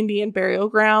haunted Indian burial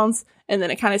grounds, and then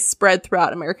it kind of spread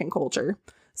throughout American culture.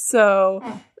 So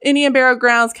Indian burial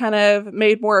grounds kind of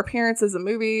made more appearances in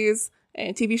movies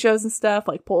and TV shows and stuff,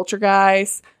 like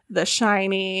Poltergeist, The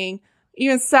Shining.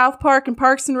 Even South Park and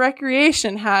Parks and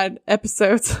Recreation had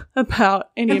episodes about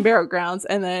Indian burial grounds,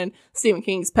 and then Stephen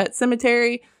King's Pet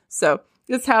Sematary. So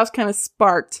this house kind of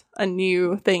sparked a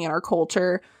new thing in our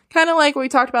culture. Kind of like what we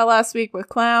talked about last week with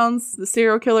clowns. The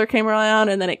serial killer came around,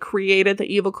 and then it created the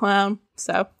evil clown.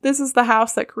 So this is the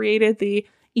house that created the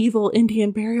evil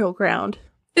Indian burial ground.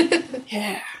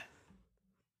 Yeah.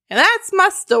 And that's my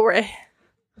story.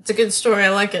 It's a good story. I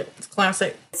like it. It's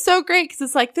classic. It's so great because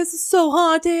it's like, this is so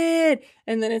haunted.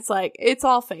 And then it's like, it's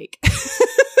all fake.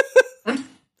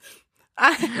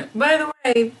 By the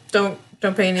way, don't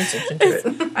pay any attention to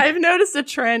it. I've noticed a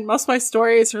trend. Most of my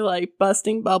stories are like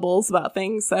busting bubbles about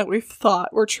things that we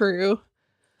thought were true.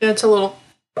 Yeah, it's a little.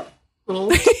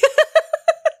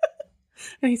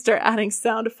 And you start adding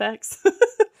sound effects.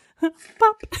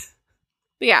 Pop.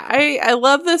 But yeah, I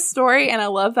love this story and I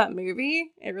love that movie.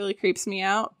 It really creeps me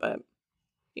out, but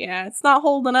yeah, it's not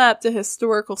holding up to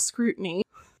historical scrutiny.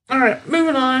 All right,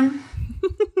 moving on.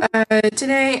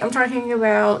 Today I'm talking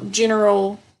about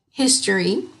general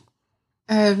history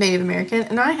of Native American,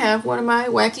 and I have one of my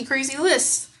wacky crazy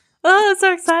lists. Oh, that's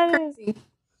so exciting. Crazy.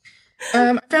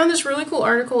 I found this really cool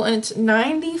article, and it's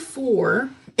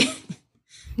 94.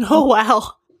 Oh,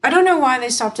 wow. I don't know why they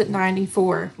stopped at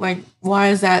 94. Like, why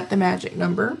is that the magic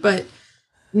number? But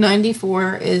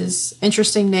 94 is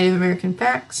interesting Native American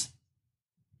facts.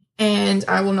 And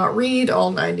I will not read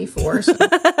all 94, so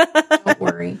don't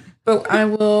worry. But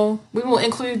we will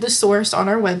include the source on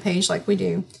our webpage like we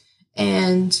do.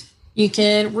 And you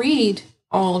can read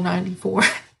all 94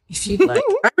 if you'd like.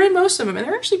 I read most of them, and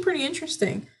they're actually pretty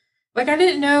interesting. Like, I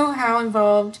didn't know how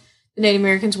involved the Native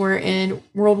Americans were in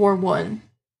World War I.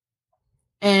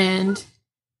 And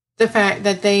the fact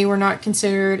that they were not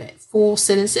considered full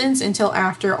citizens until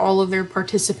after all of their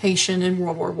participation in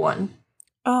World War I.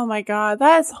 Oh my god,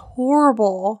 that's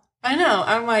horrible. I know.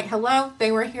 I'm like, hello,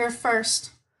 they were here first.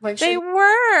 Like, they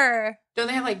were. Don't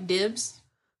they have like dibs?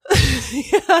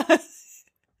 Yeah.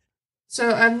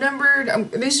 So I've numbered.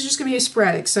 This is just gonna be a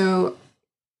sporadic. So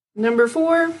number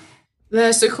 4,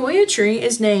 the Sequoia tree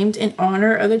is named in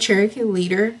honor of the Cherokee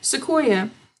leader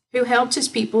Sequoia, who helped his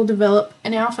people develop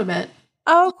an alphabet.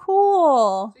 Oh,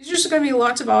 cool. These are just going to be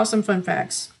lots of awesome fun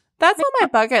facts. That's on my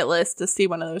bucket list to see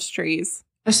one of those trees.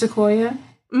 A sequoia?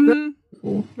 Mm-hmm. Really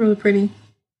cool. Really pretty.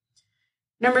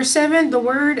 Number 7, the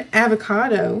word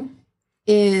avocado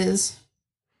is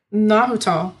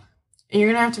Nahuatl. And you're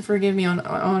going to have to forgive me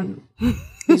on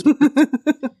these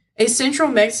words. A Central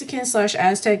Mexican /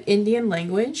 Aztec Indian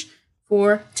language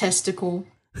for testicle.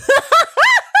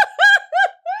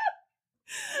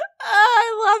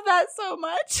 I love that so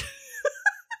much.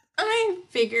 I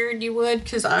figured you would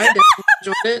because I definitely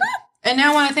enjoyed it. And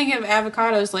now when I think of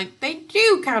avocados, like, they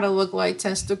do kind of look like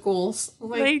testicles.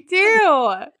 Like, They do.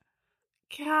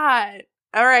 God.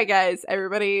 All right, guys.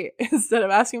 Everybody, instead of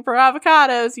asking for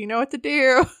avocados, you know what to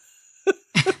do.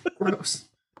 gross.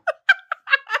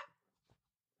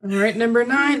 All right, number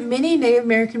 9. Many Native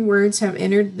American words have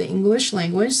entered the English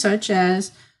language, such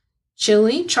as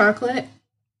chili, chocolate,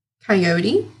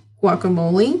 coyote,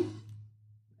 guacamole,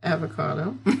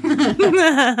 avocado,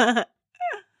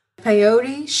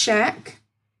 peyote, shack,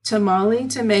 tamale,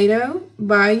 tomato,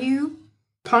 bayou,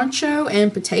 poncho,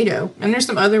 and potato. And there's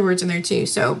some other words in there too,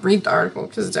 so read the article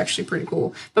because it's actually pretty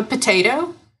cool. But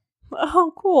potato,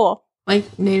 Oh, cool.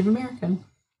 like Native American.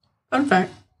 Fun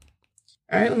fact.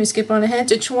 All right, let me skip on ahead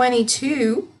to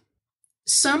 22.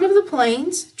 Some of the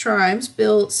Plains tribes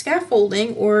built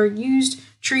scaffolding or used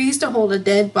trees to hold a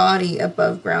dead body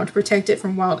above ground to protect it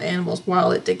from wild animals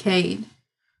while it decayed.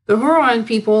 The Huron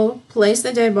people placed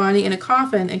the dead body in a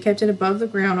coffin and kept it above the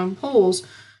ground on poles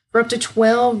for up to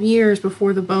 12 years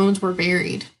before the bones were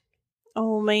buried.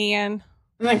 Oh, man.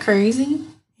 Isn't that crazy?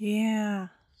 Yeah.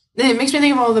 It makes me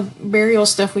think of all the burial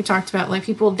stuff we talked about, like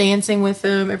people dancing with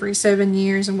them every 7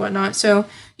 years and whatnot. So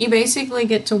you basically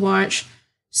get to watch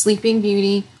Sleeping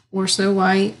Beauty or Snow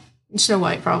White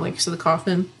probably because of the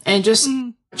coffin, and just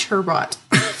watch her rot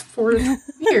for 12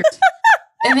 years.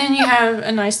 And then you have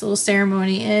a nice little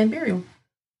ceremony and burial.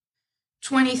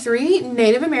 23,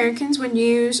 Native Americans would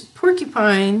use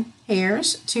porcupine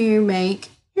hairs to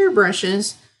make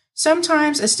hairbrushes.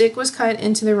 Sometimes a stick was cut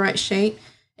into the right shape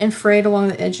and frayed along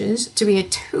the edges to be a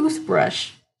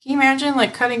toothbrush. Can you imagine,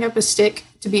 like, cutting up a stick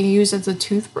to be used as a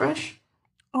toothbrush?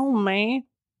 Oh, man.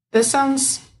 That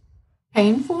sounds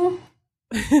painful.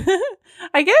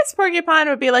 I guess porcupine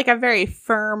would be like a very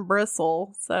firm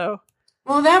bristle, so.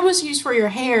 Well, that was used for your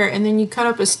hair, and then you cut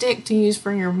up a stick to use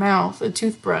for your mouth, a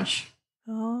toothbrush.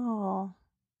 Oh.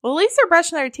 Well, at least they're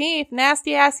brushing their teeth.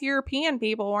 Nasty-ass European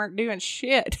people weren't doing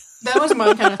shit. That was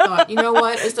my kind of thought. You know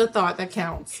what? It's the thought that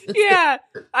counts. It's Yeah.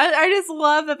 I just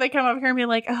love that they come up here and be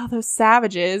like, oh, those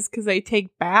savages, because they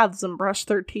take baths and brush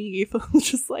their teeth.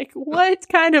 Just like, what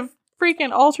kind of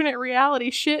freaking alternate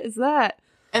reality shit is that?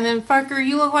 And then, fucker,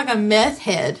 you look like a meth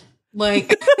head.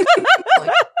 Like,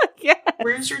 Yeah.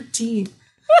 where's your teeth?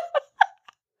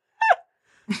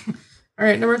 All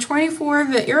right, number 24.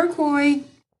 The Iroquois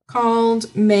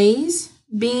called maize,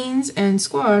 beans, and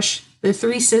squash the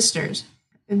three sisters.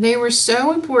 They were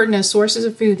so important as sources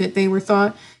of food that they were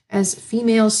thought as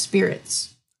female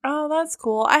spirits. Oh, that's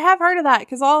cool. I have heard of that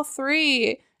because all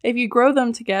three, if you grow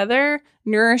them together,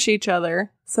 nourish each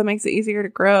other. So it makes it easier to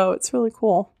grow. It's really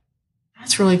cool.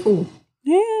 That's really cool.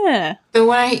 Yeah. So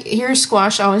when I hear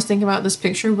squash, I always think about this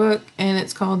picture book, and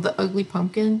it's called The Ugly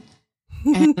Pumpkin.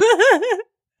 And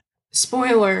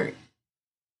spoiler,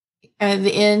 at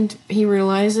the end, he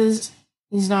realizes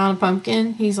he's not a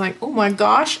pumpkin. He's like, oh my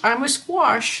gosh, I'm a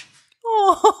squash.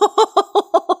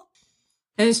 Oh.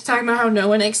 And he's talking about how no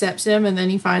one accepts him, and then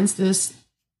he finds this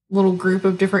little group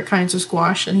of different kinds of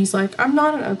squash, and he's like, I'm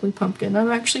not an ugly pumpkin.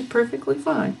 I'm actually perfectly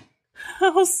fine.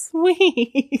 How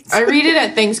sweet. I read it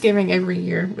at Thanksgiving every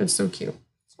year. It's so cute.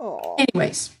 Aww.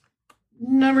 Anyways,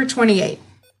 number 28.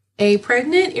 A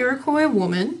pregnant Iroquois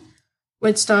woman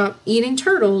would stop eating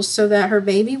turtles so that her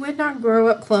baby would not grow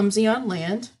up clumsy on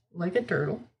land, like a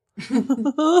turtle.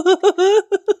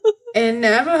 In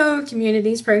Navajo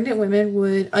communities, pregnant women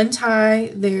would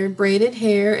untie their braided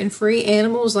hair and free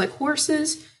animals like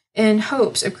horses in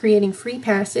hopes of creating free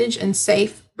passage and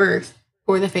safe birth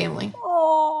for the family.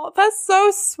 Oh, that's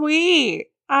so sweet.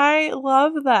 I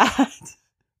love that.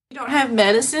 You don't have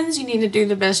medicines, you need to do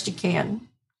the best you can.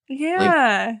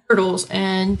 Yeah. Turtles,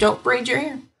 and don't braid your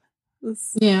hair.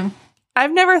 Yeah.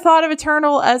 I've never thought of a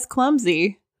turtle as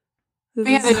clumsy.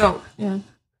 Yeah, they don't. Yeah.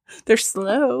 They're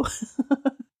slow.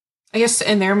 I guess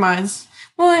in their minds.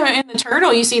 Well, in the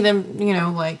turtle, you see them,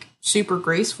 like super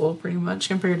graceful pretty much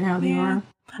compared to how they are.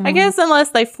 I guess unless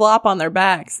they flop on their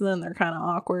backs, then they're kind of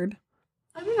awkward.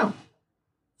 I don't know.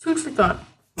 Food for thought.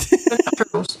 But not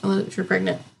turtles, unless if you're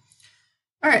pregnant.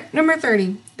 All right, number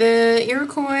 30. The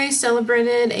Iroquois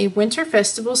celebrated a winter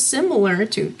festival similar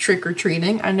to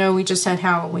trick-or-treating. I know we just had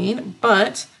Halloween,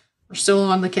 but we're still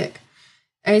on the kick.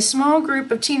 A small group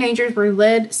of teenagers were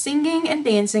led singing and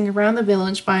dancing around the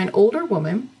village by an older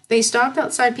woman. They stopped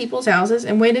outside people's houses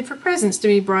and waited for presents to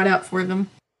be brought out for them.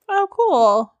 Oh,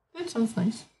 cool. That sounds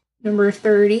nice. Number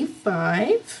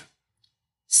 35.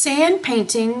 Sand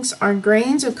paintings are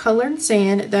grains of colored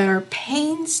sand that are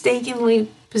painstakingly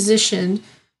positioned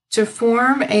to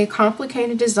form a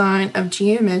complicated design of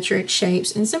geometric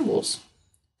shapes and symbols.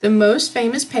 The most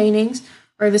famous paintings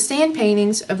are the sand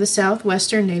paintings of the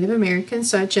southwestern Native Americans,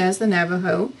 such as the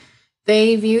Navajo.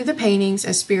 They view the paintings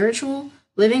as spiritual,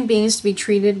 living beings to be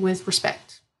treated with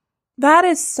respect. That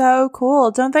is so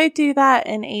cool. Don't they do that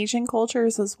in Asian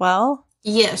cultures as well?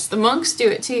 Yes, the monks do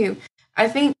it too. I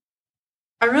think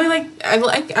I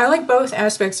like both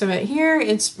aspects of it. Here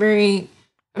it's very,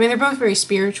 I mean, they're both very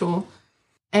spiritual,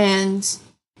 and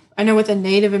I know with the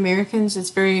Native Americans it's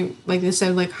very, like they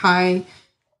said, like high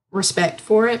respect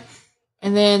for it.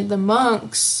 And then the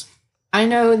monks, I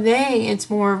know it's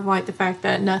more of like the fact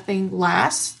that nothing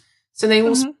lasts. So they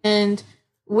will spend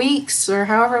weeks or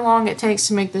however long it takes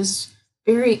to make this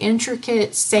very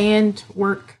intricate sand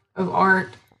work of art.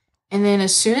 And then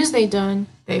as soon as they're done,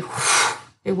 they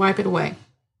wipe it away.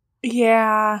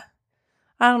 Yeah.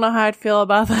 I don't know how I'd feel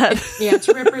about that. Yeah,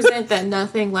 to represent that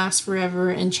nothing lasts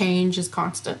forever and change is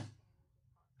constant.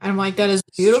 And I'm like, that is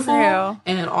beautiful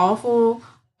and awful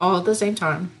all at the same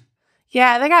time.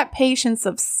 Yeah, they got patience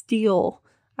of steel.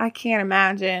 I can't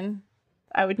imagine.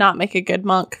 I would not make a good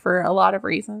monk for a lot of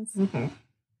reasons. Mm-hmm.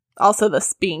 Also, the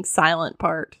being silent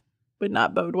part would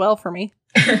not bode well for me.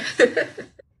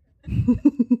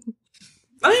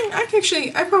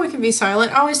 I probably could be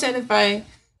silent. I always said if I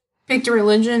picked a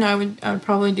religion, I would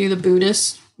probably do the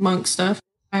Buddhist monk stuff.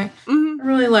 I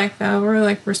really like that. I really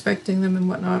like respecting them and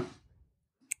whatnot.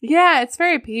 Yeah, it's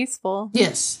very peaceful.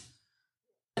 Yes.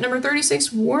 Number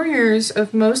 36, warriors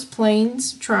of most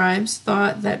Plains tribes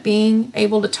thought that being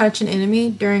able to touch an enemy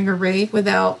during a raid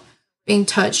without being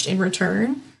touched in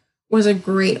return was a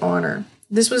great honor.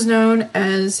 This was known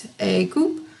as a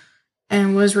coup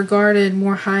and was regarded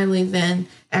more highly than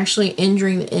actually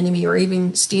injuring the enemy or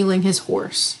even stealing his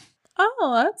horse.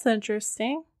 Oh, that's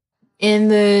interesting. In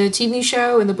the TV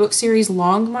show, in the book series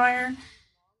Longmire,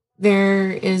 there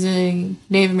is a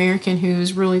Native American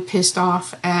who's really pissed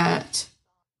off at,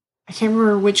 I can't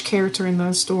remember which character in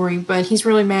the story, but he's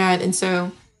really mad. And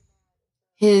so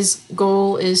his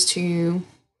goal is to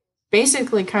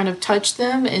basically kind of touch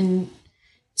them. And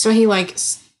so he like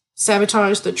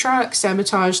sabotaged the truck,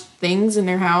 sabotaged things in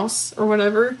their house or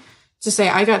whatever to say,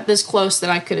 I got this close that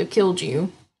I could have killed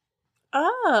you.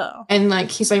 Oh. And like,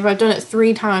 he's like, if I've done it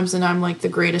 3 times, then I'm like the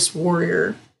greatest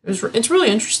warrior. It's really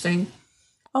interesting.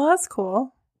 Oh, that's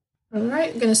cool. All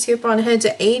right, I'm going to skip on ahead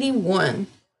to 81.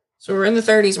 So we're in the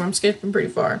 30s where I'm skipping pretty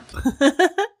far.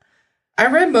 I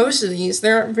read most of these.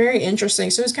 They're very interesting.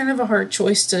 So it's kind of a hard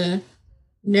choice to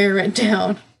narrow it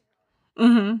down.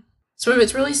 Mm-hmm. Some of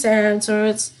it's really sad. Some of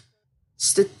it's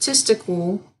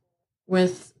statistical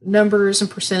with numbers and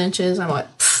percentages. I'm like,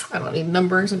 I don't need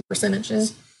numbers and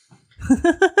percentages.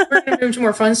 We're going to move to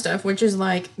more fun stuff, which is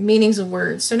like meanings of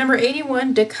words. So number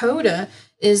 81, Dakota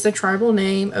is the tribal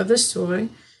name of the story,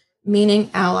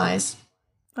 meaning allies.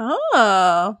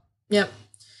 Oh. Yep.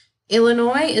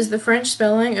 Illinois is the French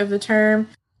spelling of the term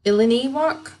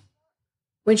Illiniwak,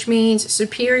 which means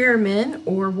superior men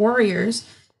or warriors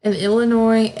in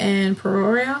Illinois and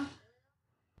Peoria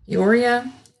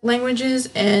languages,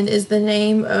 and is the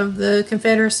name of the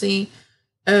confederacy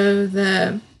of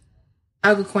the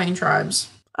Algonquin tribes.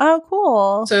 Oh,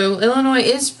 cool. So Illinois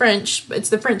is French. It's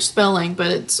the French spelling,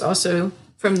 but it's also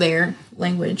from their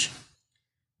language.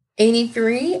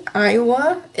 83,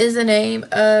 Iowa is the name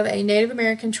of a Native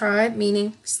American tribe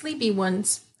meaning sleepy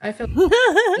ones. I feel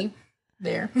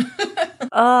there.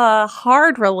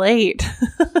 Hard relate.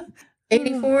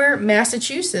 84,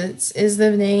 Massachusetts is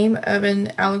the name of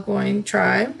an Algonquin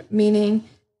tribe meaning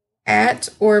at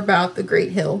or about the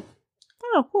Great Hill.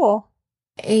 Oh, cool.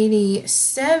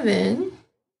 87,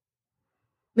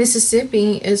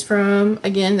 Mississippi is from,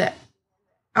 again, the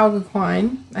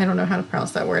Algonquin. I don't know how to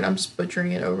pronounce that word. I'm just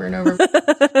butchering it over and over.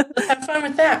 Let's have fun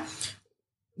with that.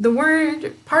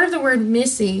 Part of the word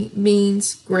Missy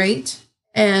means great,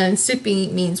 and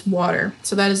sippy means water.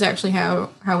 So that is actually how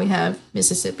we have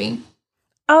Mississippi.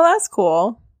 Oh, that's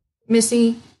cool.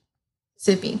 Missy,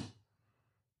 sippy.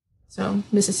 So,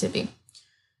 Mississippi.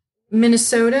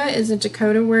 Minnesota is a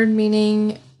Dakota word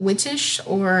meaning whitish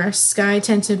or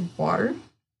sky-tinted water.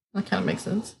 That kind of makes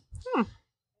sense.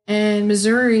 And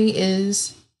Missouri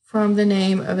is from the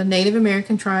name of a Native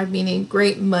American tribe meaning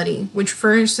Great Muddy, which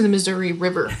refers to the Missouri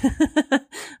River.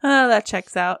 Oh, that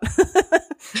checks out.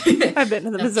 I've been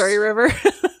to the Missouri River.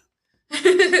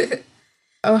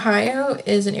 Ohio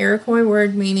is an Iroquois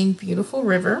word meaning beautiful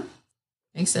river.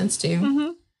 Makes sense too.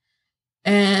 Mm-hmm.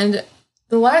 And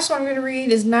the last one I'm going to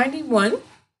read is 91.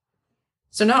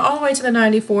 So not all the way to the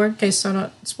 94, in case I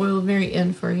don't spoil the very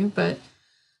end for you, but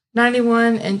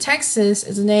 91 in Texas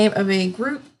is the name of a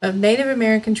group of Native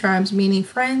American tribes meaning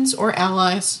friends or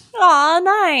allies. Aw,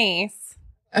 nice.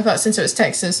 I thought since it was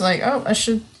Texas, like, oh, I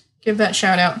should give that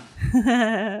shout out.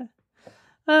 Yeah,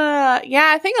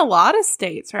 I think a lot of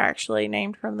states are actually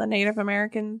named from the Native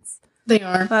Americans. They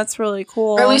are. That's really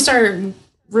cool. Or at least our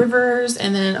rivers,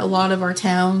 and then a lot of our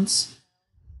towns.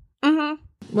 Mm-hmm.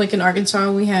 Like in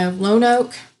Arkansas, we have Lone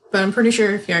Oak, but I'm pretty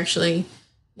sure if you're actually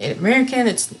Native American,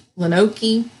 it's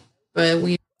Lenoke, but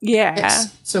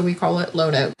so we call it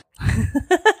Lone Oak.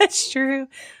 It's true.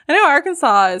 I know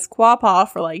Arkansas is Quapaw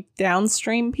for like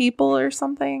downstream people or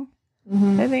something.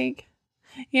 Mm-hmm. I think.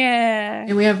 Yeah.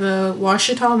 And we have the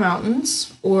Ouachita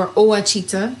Mountains, or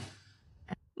Ouachita.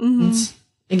 Mm-hmm.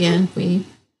 Again, we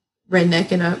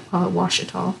redneck it up, call it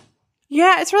Ouachita.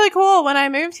 Yeah, it's really cool when I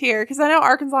moved here, because I know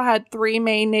Arkansas had 3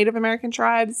 main Native American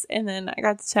tribes, and then I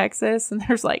got to Texas, and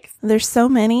there's so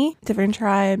many different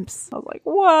tribes. I was like,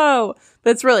 whoa.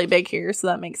 But it's really big here, so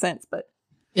that makes sense. But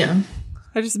yeah.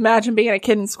 I just imagine being a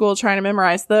kid in school trying to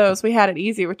memorize those. We had it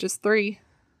easy with just 3.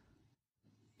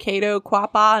 Caddo,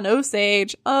 Quapaw, and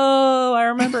Osage. Oh, I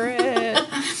remember it.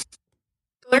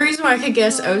 The reason why I could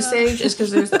guess Osage is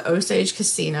because there's the Osage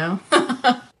Casino.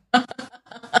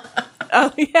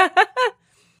 Oh, yeah.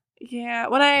 Yeah.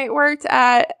 When I worked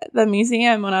at the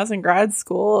museum when I was in grad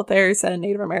school, there's a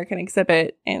Native American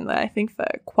exhibit, and I think the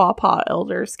Quapaw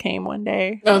elders came one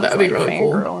day. Oh, that would be really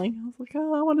cool. I was like,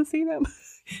 oh, I want to see them.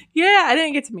 Yeah, I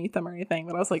didn't get to meet them or anything,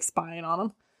 but I was like spying on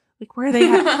them. Like, where are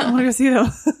they at? I want to go see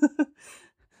them.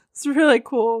 It's really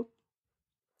cool.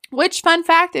 Which, fun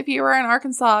fact, if you were in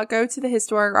Arkansas, go to the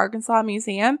Historic Arkansas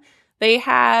Museum. They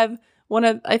have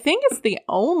I think it's the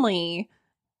only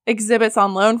exhibits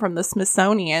on loan from the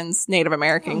Smithsonian's Native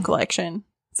American collection.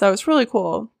 So it's really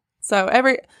cool. So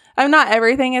not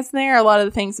everything is there. A lot of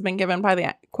the things have been given by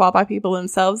the Quapaw people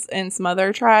themselves and some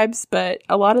other tribes, but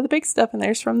a lot of the big stuff in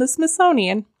there is from the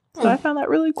Smithsonian. So I found that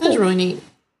really cool. That's really neat.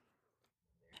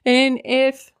 And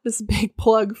if this is a big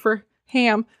plug for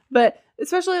ham, but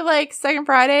especially like Second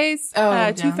Fridays,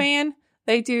 Tufan,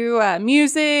 they do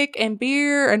music and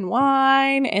beer and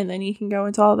wine, and then you can go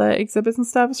into all the exhibits and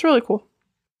stuff. It's really cool.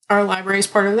 Our library is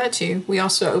part of that too. We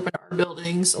also open our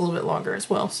buildings a little bit longer as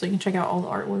well, so you can check out all the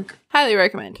artwork. Highly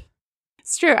recommend.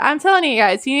 It's true. I'm telling you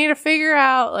guys, you need to figure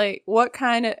out like what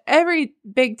kind of, every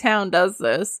big town does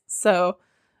this. So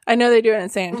I know they do it in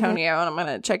San Antonio, and I'm going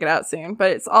to check it out soon,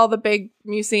 but it's all the big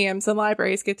museums and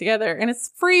libraries get together, and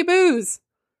it's free booze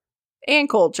and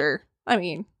culture. I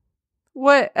mean,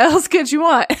 what else could you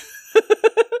want?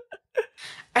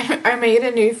 I made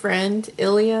a new friend,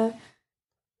 Ilya.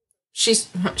 She's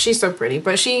so pretty,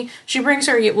 but she brings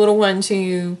her little one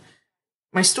to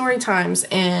my story times,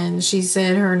 and she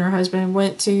said her and her husband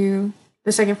went to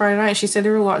the second Friday night. She said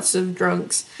there were lots of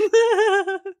drunks.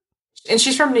 And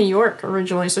she's from New York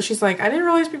originally, so she's like, I didn't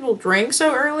realize people drank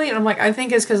so early. And I'm like, I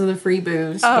think it's because of the free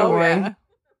booze. Oh, yeah.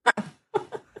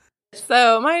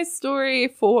 So my story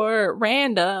for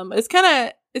random is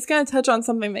it's gonna touch on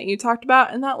something that you talked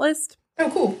about in that list.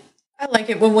 Oh, cool. I like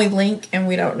it when we link and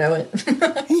we don't know it.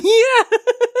 Yeah.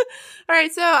 All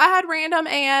right, so I had random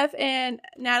AF, and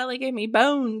Natalie gave me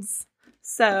bones.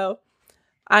 So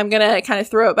I'm gonna kind of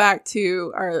throw it back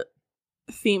to our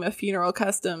theme of funeral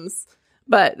customs.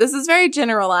 But this is very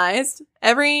generalized.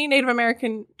 Every Native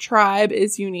American tribe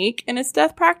is unique in its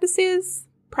death practices.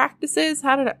 Why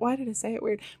did I say it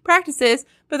weird? Practices.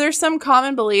 But there's some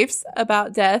common beliefs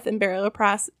about death and burial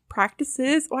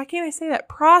practices. Why can't I say that?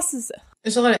 Process.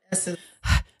 There's a lot of S's.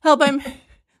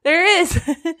 There is.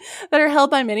 That are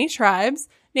held by many tribes.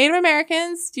 Native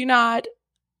Americans do not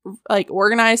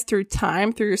organize through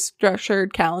time through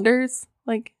structured calendars.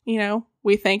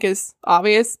 We think is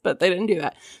obvious, but they didn't do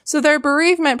that. So their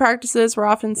bereavement practices were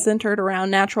often centered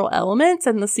around natural elements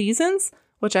and the seasons,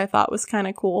 which I thought was kind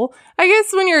of cool. I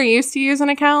guess when you're used to using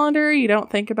a calendar, you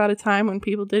don't think about a time when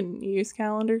people didn't use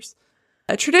calendars.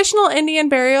 Traditional Indian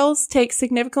burials take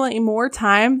significantly more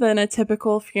time than a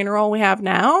typical funeral we have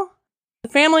now. The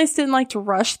families didn't like to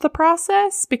rush the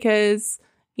process because,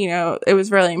 it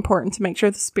was really important to make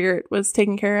sure the spirit was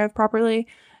taken care of properly.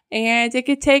 And it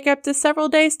could take up to several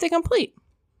days to complete.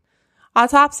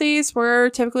 Autopsies were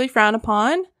typically frowned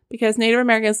upon because Native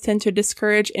Americans tend to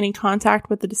discourage any contact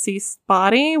with the deceased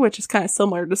body, which is kind of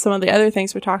similar to some of the other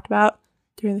things we talked about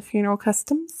during the funeral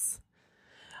customs.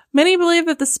 Many believe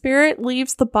that the spirit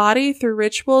leaves the body through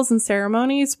rituals and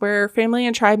ceremonies where family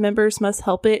and tribe members must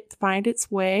help it find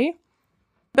its way.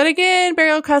 But again,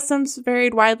 burial customs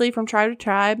varied widely from tribe to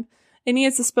tribe.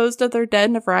 Indians disposed of their dead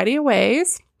in a variety of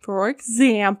ways. For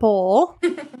example,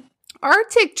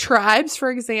 Arctic tribes, for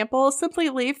example,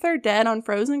 simply leave their dead on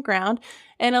frozen ground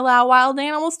and allow wild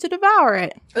animals to devour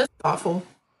it. That's thoughtful.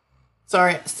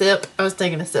 Sorry, sip. I was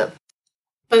taking a sip.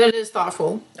 But it is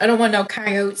thoughtful. I don't want no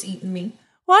coyotes eating me.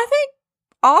 Well, I think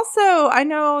Also, I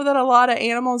know that a lot of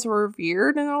animals are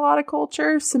revered in a lot of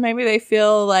cultures, so maybe they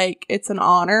feel like it's an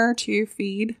honor to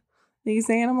feed these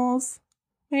animals.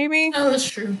 Maybe. Oh, that's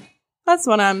true. That's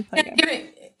what I'm thinking.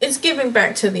 It's giving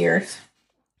back to the earth.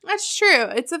 That's true.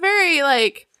 It's a very,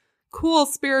 like, cool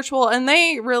spiritual, and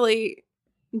they really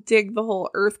dig the whole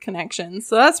earth connection.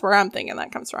 So that's where I'm thinking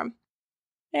that comes from.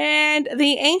 And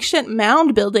the ancient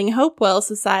mound-building Hopewell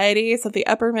societies of the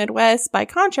upper Midwest, by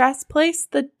contrast,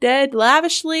 placed the dead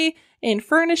lavishly in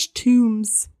furnished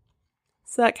tombs.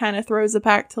 So that kind of throws it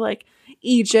back to, like,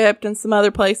 Egypt and some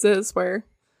other places where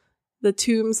the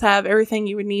tombs have everything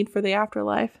you would need for the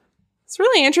afterlife. It's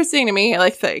really interesting to me,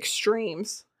 like, the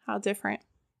extremes. How different.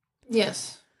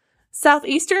 Yes.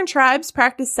 Southeastern tribes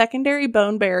practiced secondary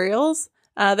bone burials.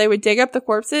 They would dig up the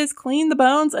corpses, clean the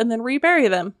bones, and then rebury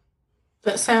them.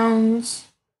 That sounds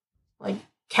like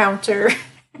counterintuitive.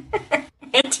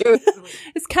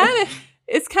 It's kind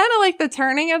of like the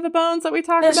turning of the bones that we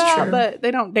talked about, true. But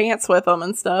they don't dance with them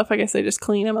and stuff. I guess they just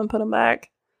clean them and put them back.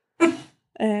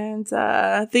 And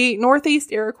the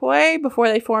Northeast Iroquois, before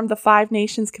they formed the Five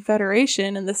Nations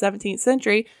Confederation in the 17th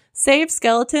century, saved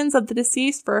skeletons of the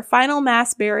deceased for a final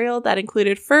mass burial that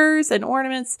included furs and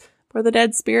ornaments for the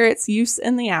dead spirits' use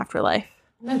in the afterlife.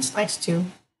 That's nice too.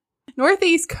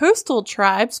 Northeast coastal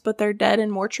tribes put their dead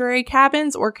in mortuary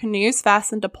cabins or canoes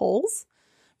fastened to poles.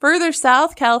 Further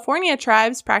south, California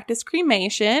tribes practiced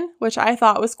cremation, which I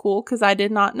thought was cool because I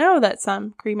did not know that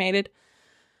some cremated.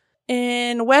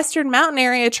 In western mountain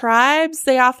area tribes,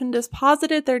 they often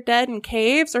deposited their dead in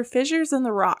caves or fissures in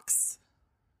the rocks.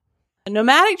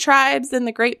 Nomadic tribes in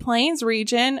the Great Plains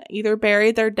region either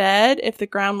buried their dead if the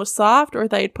ground was soft, or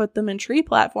they'd put them in tree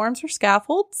platforms or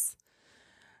scaffolds.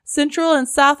 Central and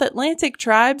South Atlantic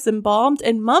tribes embalmed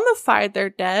and mummified their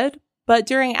dead, but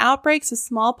during outbreaks of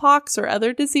smallpox or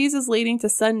other diseases leading to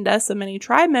sudden deaths of many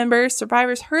tribe members,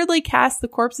 survivors hurriedly cast the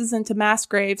corpses into mass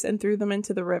graves and threw them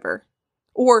into the river.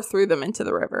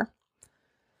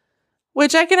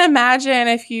 Which I can imagine,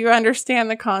 if you understand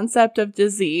the concept of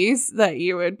disease, that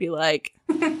you would be like,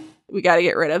 we got to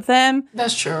get rid of them.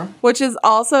 That's true. Which is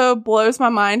also blows my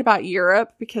mind about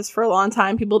Europe, because for a long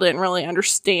time people didn't really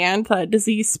understand that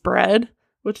disease spread,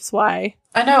 which is why.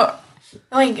 I know.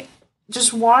 Like,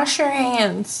 just wash your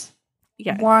hands.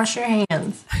 Yeah. Wash your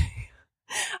hands.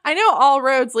 I know all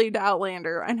roads lead to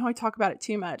Outlander. I know I talk about it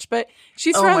too much, but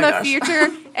she's from the future,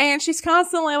 and she's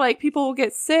constantly like, people will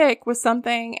get sick with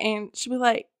something, and she'll be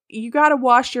like, you gotta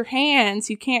wash your hands.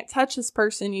 You can't touch this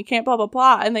person. You can't blah, blah,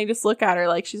 blah. And they just look at her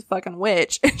like she's a fucking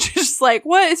witch. And she's just like,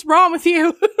 what is wrong with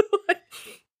you?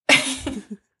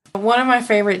 One of my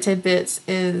favorite tidbits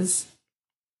is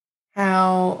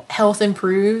how health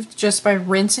improved just by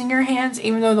rinsing your hands,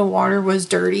 even though the water was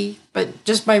dirty. But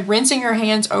just by rinsing your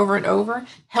hands over and over,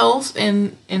 health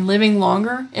and living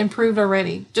longer improved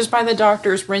already. Just by the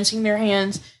doctors rinsing their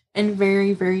hands in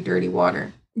very, very dirty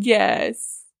water.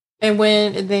 Yes. And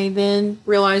when they then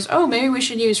realized, oh, maybe we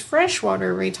should use fresh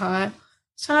water every time,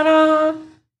 ta-da!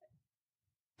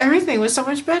 Everything was so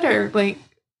much better. Like,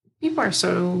 people are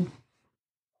so...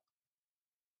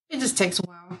 It just takes a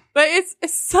while. But it's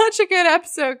such a good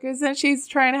episode, because then she's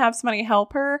trying to have somebody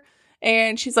help her.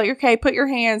 And she's like, okay, put your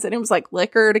hands. And it was like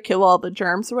liquor to kill all the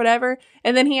germs or whatever.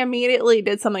 And then he immediately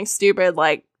did something stupid,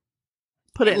 like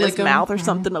put it in his mouth or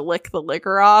something to lick the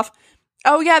liquor off.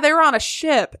 Oh, yeah, they were on a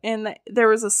ship, and there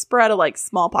was a spread of, like,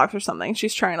 smallpox or something.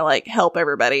 She's trying to, like, help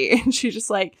everybody, and she's just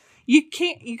like, you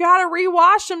gotta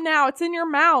rewash them now. It's in your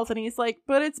mouth. And he's like,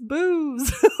 but it's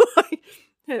booze. Like,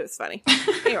 it was funny.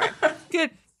 Anyway,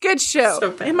 good show.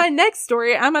 So in my next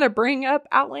story, I'm gonna bring up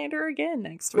Outlander again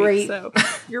next week. Great. So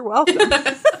you're welcome.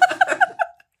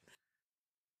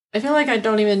 I feel like I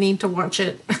don't even need to watch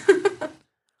it.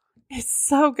 It's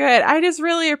so good. I just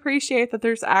really appreciate that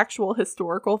there's actual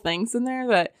historical things in there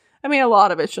that, I mean, a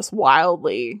lot of it's just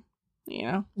wildly,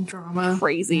 drama.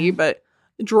 Crazy, but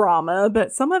drama.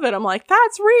 But some of it I'm like,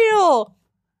 that's real.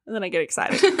 And then I get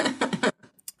excited.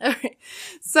 Okay.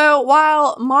 So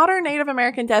while modern Native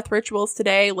American death rituals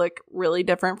today look really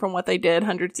different from what they did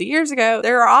hundreds of years ago,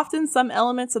 there are often some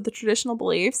elements of the traditional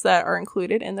beliefs that are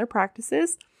included in their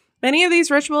practices. Many of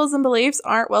these rituals and beliefs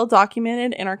aren't well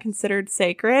documented and are considered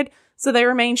sacred, so they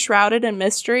remain shrouded in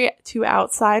mystery to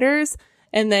outsiders,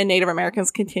 and then Native Americans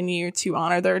continue to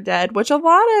honor their dead, which a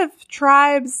lot of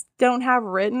tribes don't have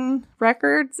written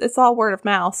records. It's all word of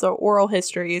mouth, so oral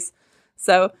histories.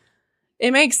 So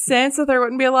it makes sense that there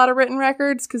wouldn't be a lot of written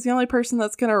records, because the only person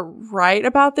that's going to write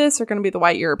about this are going to be the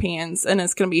white Europeans, and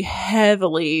it's going to be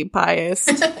heavily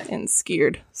biased and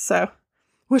skewed, so,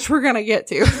 which we're going to get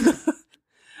to.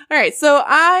 All right, so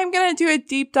I'm going to do a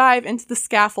deep dive into the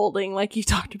scaffolding like you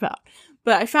talked about.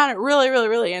 But I found it really, really,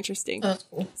 really interesting. That's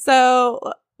cool.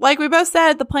 So, like we both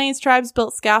said, the Plains tribes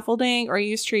built scaffolding or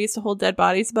used trees to hold dead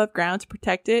bodies above ground to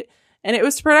protect it. And it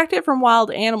was to protect it from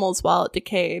wild animals while it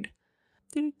decayed.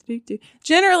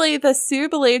 Generally, the Sioux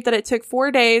believed that it took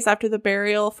 4 days after the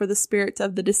burial for the spirits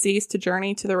of the deceased to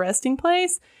journey to the resting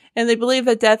place. And they believe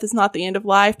that death is not the end of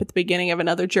life, but the beginning of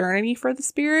another journey for the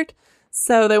spirit.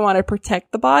 So they want to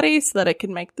protect the body so that it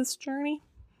can make this journey.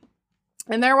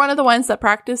 And they're one of the ones that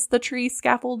practice the tree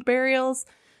scaffold burials.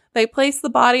 They place the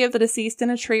body of the deceased in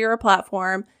a tree or a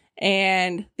platform.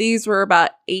 And these were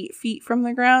about 8 feet from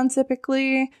the ground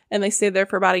typically. And they stayed there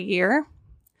for about a year.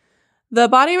 The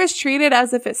body was treated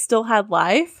as if it still had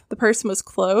life. The person was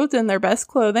clothed in their best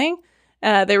clothing.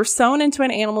 They were sewn into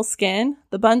an animal skin.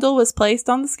 The bundle was placed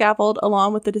on the scaffold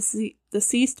along with the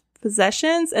deceased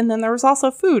possessions. And then there was also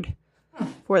food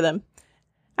for them.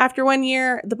 After 1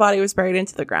 year, the body was buried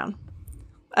into the ground.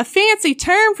 A fancy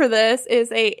term for this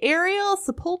is a aerial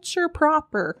sepulture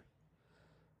proper.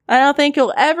 I don't think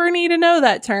you'll ever need to know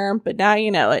that term, but now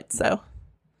you know it. So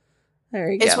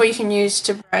there you go. It's what you can use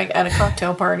to brag at a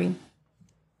cocktail party.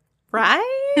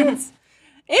 Right?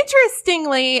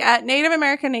 Interestingly, at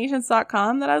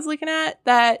NativeAmericanNations.com that I was looking at,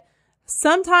 that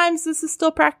sometimes this is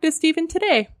still practiced even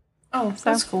today. Oh,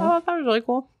 that's cool. Oh, that was really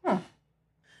cool. Huh.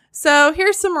 So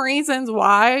here's some reasons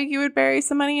why you would bury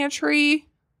somebody in a tree.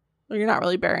 Well, you're not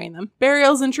really burying them.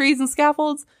 Burials in trees and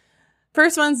scaffolds.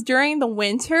 First one's during the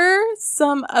winter,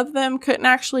 some of them couldn't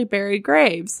actually bury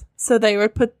graves. So they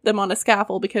would put them on a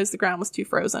scaffold because the ground was too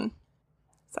frozen.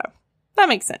 So that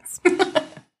makes sense.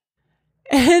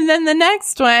 And then the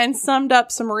next one summed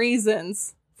up some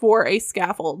reasons for a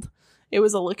scaffold. It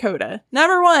was a Lakota.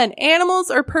 Number 1, animals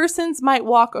or persons might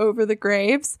walk over the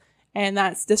graves, and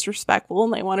that's disrespectful,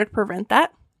 and they wanted to prevent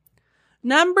that.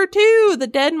 Number 2, the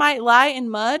dead might lie in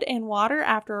mud and water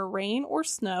after a rain or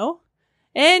snow.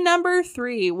 And number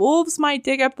 3, wolves might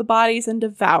dig up the bodies and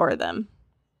devour them.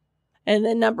 And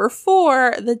then number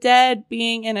 4, the dead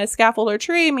being in a scaffold or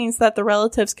tree means that the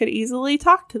relatives could easily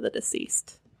talk to the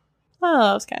deceased. Oh,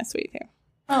 that was kind of sweet here.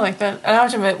 I like that. And I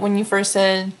was about when you first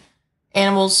said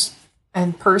animals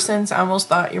and persons, I almost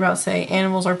thought you were about to say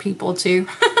animals are people too.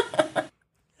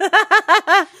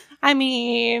 I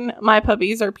mean, my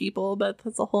puppies are people, but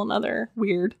that's a whole nother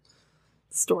weird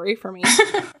story for me.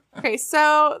 Okay,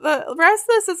 so the rest of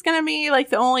this is going to be like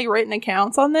the only written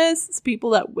accounts on this. It's people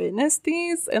that witnessed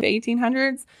these in the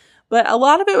 1800s. But a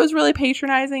lot of it was really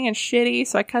patronizing and shitty,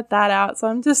 so I cut that out. So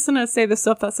I'm just going to say the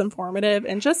stuff that's informative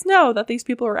and just know that these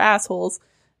people are assholes.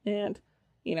 And,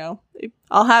 you know,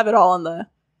 I'll have it all on the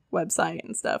website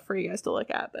and stuff for you guys to look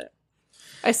at. But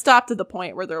I stopped at the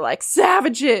point where they're like,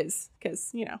 savages! Because,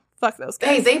 you know, fuck those guys.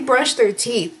 Hey, they brush their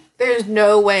teeth. There's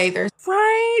no way they're...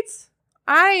 Right?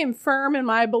 I am firm in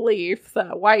my belief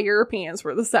that white Europeans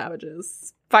were the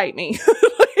savages. Fight me.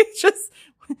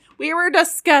 We were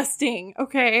disgusting,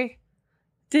 okay?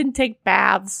 Didn't take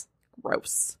baths.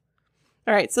 Gross.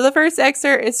 All right, so the first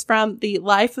excerpt is from The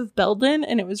Life of Belden,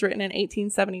 and it was written in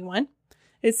 1871.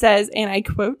 It says, and I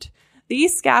quote,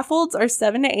 "These scaffolds are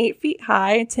 7 to 8 feet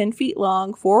high, 10 feet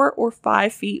long, 4 or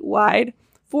 5 feet wide.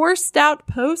 4 stout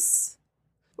posts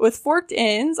with forked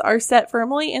ends are set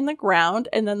firmly in the ground,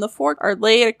 and then the forks are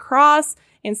laid across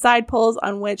and side poles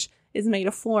on which is made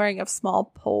a flooring of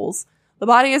small poles. The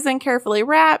body is then carefully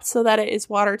wrapped so that it is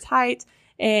watertight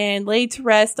and laid to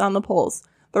rest on the poles.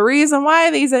 The reason why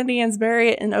these Indians bury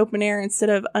it in open air instead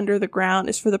of under the ground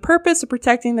is for the purpose of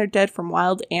protecting their dead from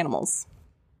wild animals."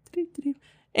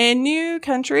 In new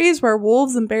countries where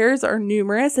wolves and bears are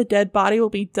numerous, a dead body will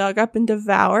be dug up and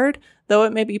devoured, though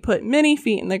it may be put many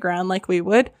feet in the ground like we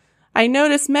would. I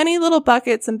noticed many little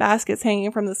buckets and baskets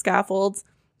hanging from the scaffolds.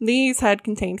 These had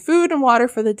contained food and water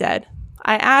for the dead.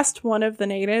 I asked one of the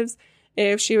natives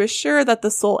if she was sure that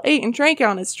the soul ate and drank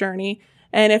on its journey,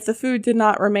 and if the food did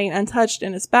not remain untouched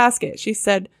in its basket. She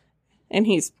said, and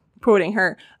he's quoting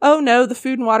her, "Oh no, the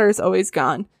food and water is always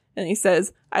gone." And he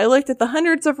says, "I looked at the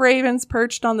hundreds of ravens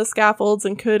perched on the scaffolds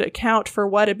and could account for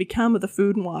what had become of the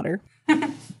food and water."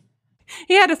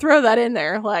 He had to throw that in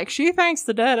there. Like, she thinks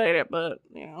the dead ate it, but,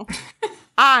 you know,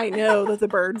 I know that the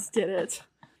birds did it.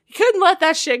 You couldn't let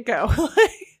that shit go.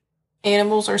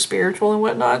 Animals are spiritual and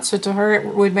whatnot, so to her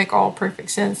it would make all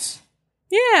perfect sense.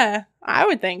 Yeah, I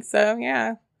would think so,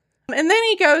 yeah. And then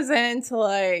he goes into,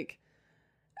 like,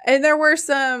 and there were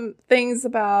some things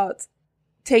about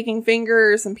taking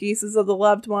fingers and pieces of the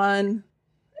loved one.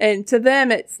 And to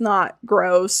them, it's not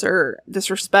gross or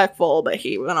disrespectful, but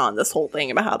he went on this whole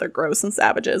thing about how they're gross and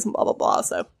savages and blah, blah, blah.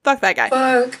 So, fuck that guy.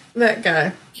 Fuck that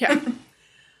guy. Yeah.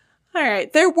 All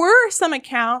right. There were some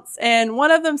accounts, and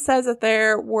one of them says that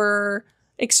there were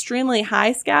extremely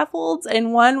high scaffolds,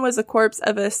 and one was a corpse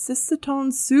of a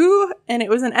Sisseton Sioux, and it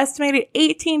was an estimated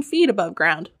 18 feet above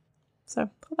ground. So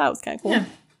that was kind of cool. Yeah.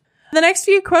 The next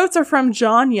few quotes are from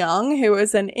John Young, who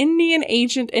was an Indian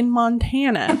agent in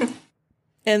Montana.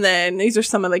 And then these are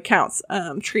some of the counts,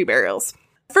 tree burials.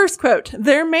 First quote,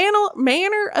 their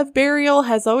manner of burial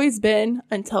has always been,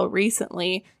 until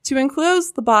recently, to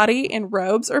enclose the body in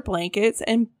robes or blankets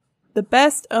and the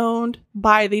best owned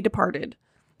by the departed.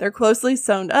 They're closely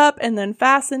sewn up and then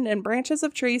fastened in branches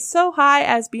of trees so high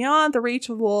as beyond the reach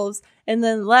of wolves and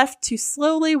then left to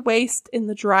slowly waste in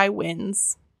the dry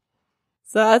winds.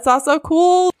 So that's also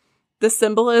cool. The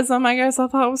symbolism, I guess, I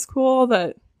thought was cool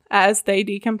that as they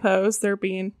decompose, they're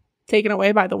being taken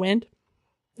away by the wind.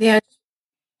 Yeah,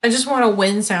 I just want a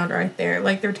wind sound right there.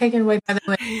 Like they're taken away by the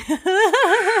wind.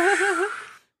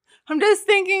 I'm just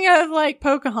thinking of like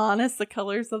Pocahontas, the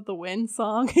Colors of the Wind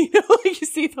song. You know, like you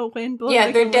see the wind blowing.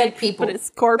 Yeah, they're dead people. But it's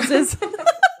corpses.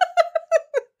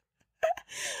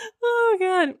 Oh,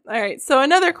 God. All right. So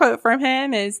another quote from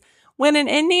him is, when an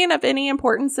Indian of any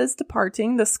importance is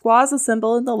departing, the squaws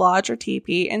assemble in the lodge or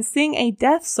teepee and sing a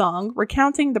death song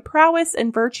recounting the prowess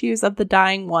and virtues of the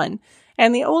dying one.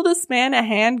 And the oldest man at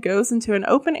hand goes into an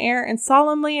open air and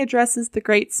solemnly addresses the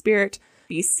Great Spirit,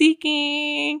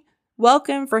 beseeching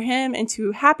welcome for him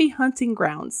into happy hunting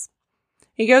grounds.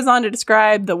 He goes on to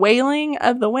describe the wailing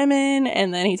of the women,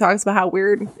 and then he talks about how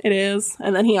weird it is,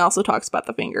 and then he also talks about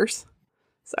the fingers.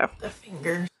 So, the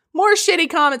fingers. More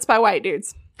shitty comments by white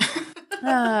dudes.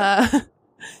 The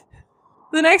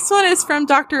next one is from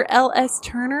Dr. L.S.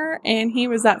 Turner, and he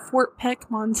was at Fort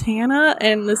Peck, Montana,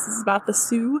 and this is about the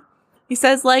Sioux. He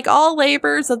says, like all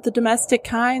labors of the domestic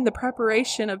kind, the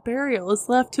preparation of burial is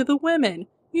left to the women,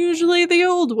 usually the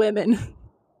old women.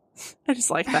 I just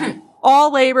like that.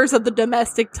 All labors of the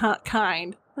domestic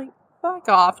kind. Like, fuck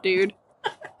off, dude.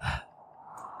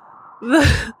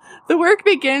 The work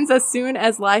begins as soon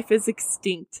as life is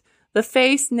extinct. The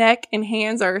face, neck, and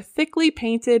hands are thickly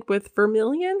painted with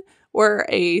vermilion, or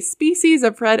a species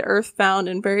of red earth found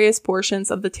in various portions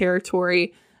of the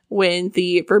territory when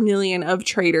the vermilion of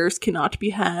traders cannot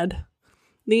be had.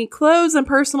 The clothes and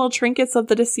personal trinkets of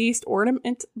the deceased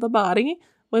ornament the body.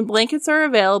 When blankets are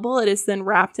available, it is then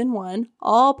wrapped in one,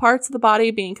 all parts of the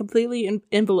body being completely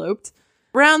enveloped.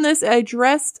 Around this, a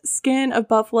dressed skin of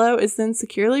buffalo is then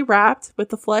securely wrapped, with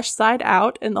the flesh side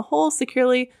out, and the whole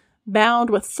securely bound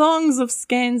with thongs of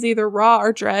skins, either raw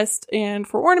or dressed, and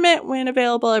for ornament, when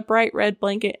available, a bright red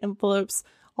blanket envelopes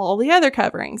all the other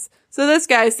coverings. So this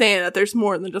guy is saying that there's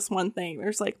more than just one thing.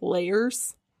 There's like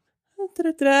layers.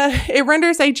 It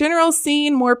renders a general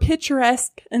scene more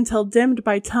picturesque until dimmed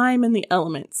by time and the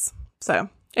elements. So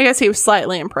I guess he was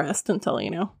slightly impressed until,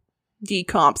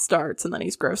 decomp starts and then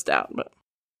he's grossed out. But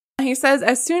he says,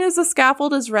 as soon as the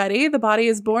scaffold is ready, the body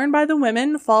is borne by the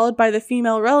women, followed by the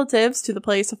female relatives to the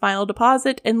place of final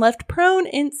deposit, and left prone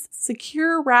in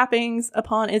secure wrappings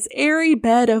upon its airy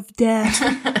bed of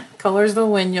death. Colors of the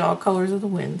wind, y'all. Colors of the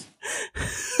wind.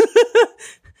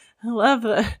 I love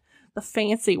the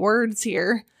fancy words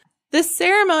here. This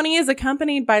ceremony is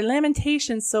accompanied by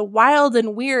lamentations so wild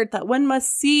and weird that one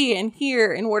must see and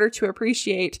hear in order to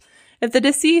appreciate. If the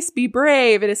deceased be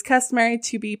brave, it is customary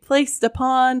to be placed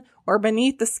upon or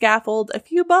beneath the scaffold a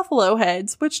few buffalo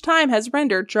heads, which time has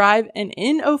rendered dry and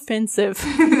inoffensive.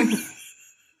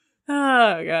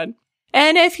 Oh, God.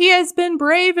 And if he has been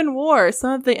brave in war,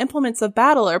 some of the implements of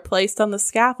battle are placed on the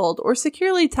scaffold or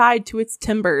securely tied to its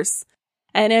timbers.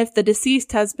 And if the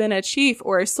deceased has been a chief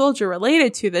or a soldier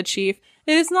related to the chief,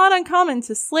 it is not uncommon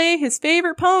to slay his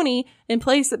favorite pony and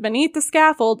place it beneath the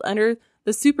scaffold under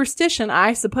the superstition,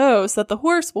 I suppose, that the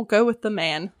horse will go with the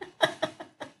man.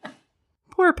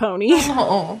 Poor pony.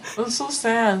 Oh, that's so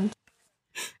sad.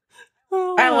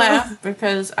 Oh. I laughed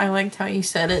because I liked how you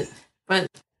said it, but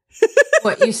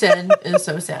what you said is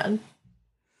so sad.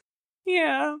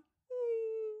 Yeah.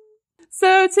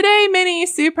 So today, many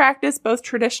Sioux practice both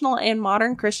traditional and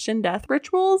modern Christian death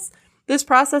rituals. This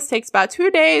process takes about 2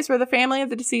 days, where the family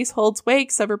of the deceased holds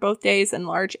wakes over both days in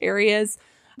large areas.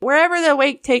 Wherever the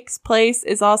wake takes place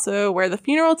is also where the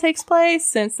funeral takes place,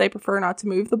 since they prefer not to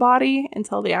move the body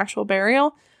until the actual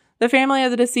burial. The family of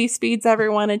the deceased feeds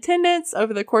everyone in attendance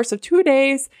over the course of 2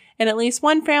 days, and at least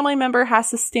one family member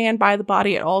has to stand by the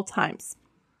body at all times.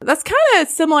 That's kind of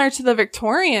similar to the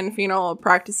Victorian funeral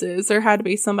practices. There had to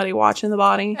be somebody watching the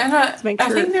body and to make sure.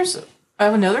 I think there's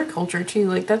another culture too.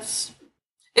 Like it's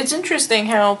interesting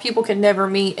how people can never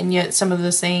meet, and yet some of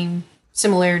the same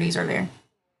similarities are there.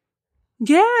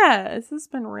 Yeah, this has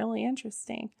been really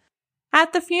interesting.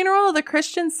 At the funeral, the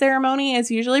Christian ceremony is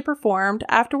usually performed.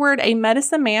 Afterward, a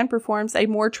medicine man performs a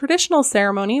more traditional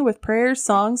ceremony with prayers,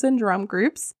 songs, and drum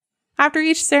groups. After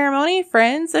each ceremony,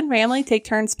 friends and family take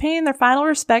turns paying their final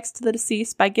respects to the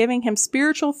deceased by giving him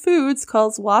spiritual foods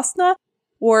called wasna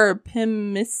or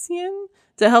pimisian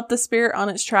to help the spirit on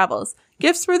its travels.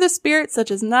 Gifts for the spirit,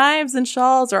 such as knives and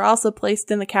shawls, are also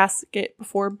placed in the casket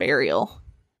before burial.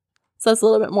 So that's a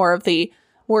little bit more of the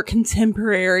more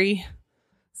contemporary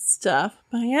stuff.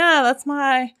 But yeah, that's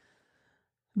my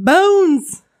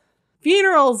bones.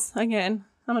 Funerals. Again,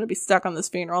 I'm going to be stuck on this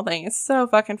funeral thing. It's so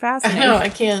fucking fascinating. I know, I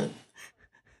can't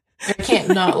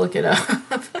not look it up.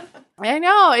 I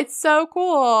know, it's so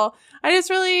cool. I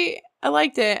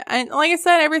liked it. And like I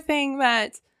said, everything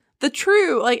that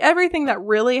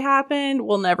really happened,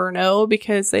 we'll never know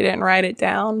because they didn't write it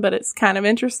down. But it's kind of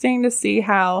interesting to see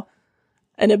how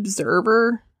an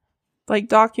observer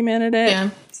documented it. Yeah.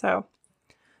 So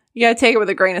you gotta take it with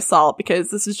a grain of salt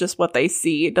because this is just what they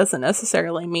see. It doesn't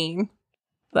necessarily mean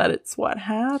that it's what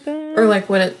happened. Or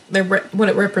what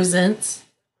it represents.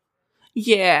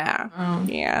 Yeah.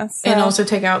 Yeah. So. And also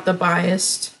take out the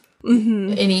biased,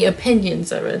 any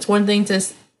opinions of it. It's one thing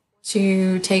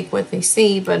to take what they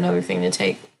see, but another thing to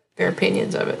take their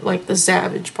opinions of it, like the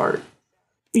savage part.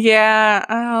 Yeah.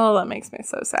 Oh, that makes me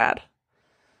so sad.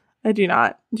 I do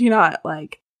not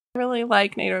really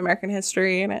like Native American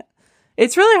history, and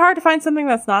it's really hard to find something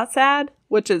that's not sad,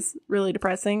 which is really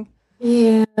depressing.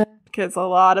 Yeah. Because a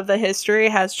lot of the history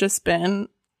has just been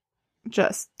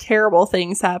terrible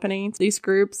things happening to these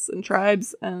groups and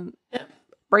tribes, and it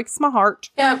breaks my heart.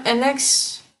 Yeah, and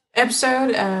next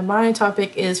episode, my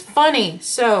topic is funny,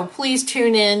 so please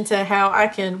tune in to how I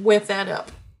can whip that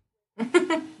up.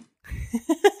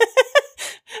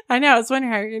 I know, I was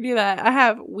wondering how you're going to do that. I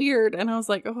have weird, and I was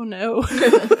like, oh no.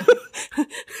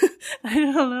 I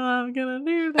don't know how I'm going to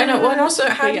do that. I know, well, and also,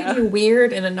 how do you do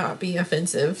weird and it not be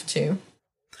offensive, too?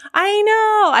 I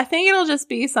know. I think it'll just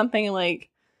be something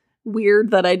weird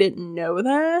that I didn't know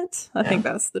that. I think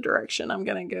that's the direction I'm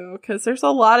going to go, because there's a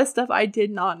lot of stuff I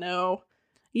did not know.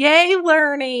 Yay,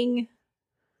 learning.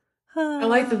 I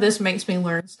like that this makes me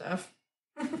learn stuff.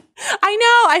 I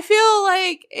know. I feel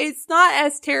like it's not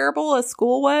as terrible as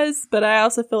school was, but I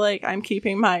also feel like I'm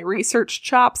keeping my research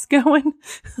chops going.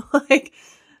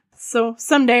 So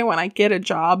someday when I get a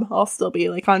job, I'll still be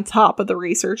on top of the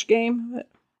research game. But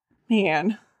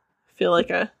man, I feel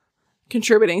like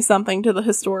contributing something to the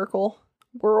historical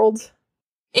world.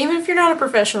 Even if you're not a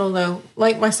professional, though,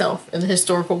 like myself in the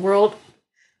historical world,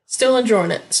 still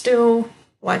enjoying it, still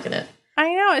liking it.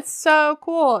 I know, it's so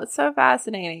cool. It's so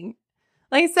fascinating.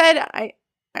 Like I said, I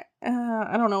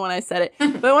don't know when I said it,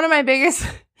 but one of my biggest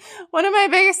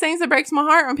things that breaks my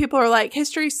heart when people are like,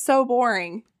 history's so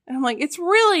boring. And I'm like, it's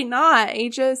really not.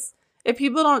 If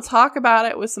people don't talk about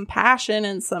it with some passion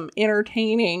and some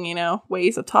entertaining,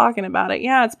 ways of talking about it,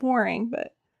 yeah, it's boring.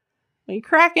 But when you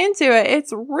crack into it,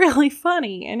 it's really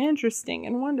funny and interesting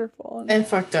and wonderful. And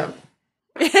fucked up.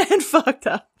 And fucked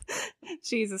up.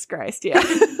 Jesus Christ, yeah.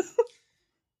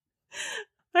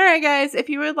 All right, guys, if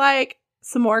you would like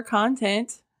some more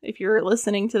content, if you're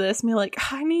listening to this and you're like,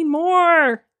 I need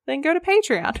more, then go to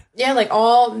Patreon. Yeah,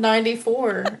 all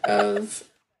 94 of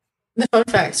the fun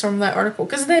facts from that article,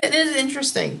 because it is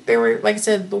interesting. They were, like I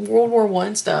said, the World War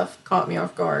I stuff caught me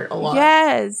off guard a lot.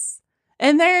 Yes,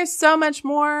 and there's so much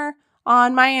more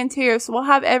on my end too, so we'll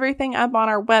have everything up on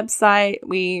our website.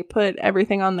 We put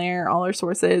everything on there, all our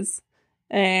sources,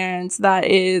 and that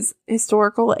is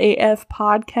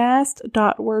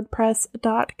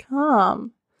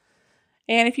historicalafpodcast.wordpress.com.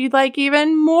 And if you'd like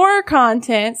even more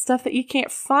content, stuff that you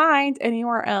can't find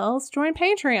anywhere else, join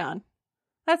Patreon.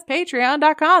 That's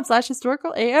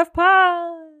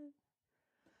patreon.com/historicalafpod.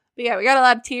 But yeah, we got a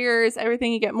lot of tiers,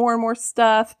 everything. You get more and more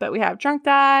stuff, but we have drunk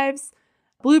dives,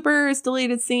 bloopers,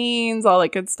 deleted scenes, all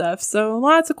that good stuff. So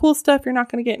lots of cool stuff you're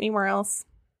not going to get anywhere else.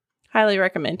 Highly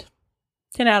recommend.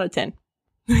 10 out of 10.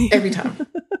 Every time.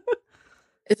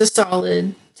 It's a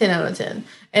solid 10 out of 10.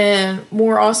 And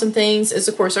more awesome things is,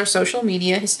 of course, our social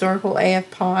media, Historical AF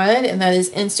Pod, and that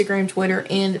is Instagram, Twitter,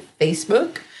 and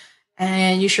Facebook.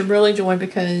 And you should really join,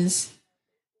 because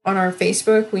on our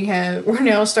Facebook, we're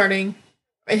now starting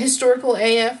a Historical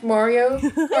AF Mario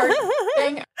Kart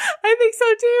thing. I think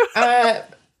so too.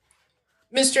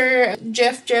 Mr.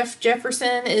 Jeff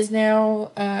Jefferson is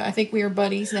now, I think we are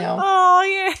buddies now. Oh,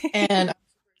 yeah. And I'm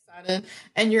super excited.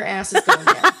 And your ass is going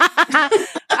down.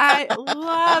 I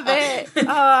love it. Oh,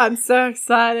 I'm so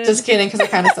excited. Just kidding, because I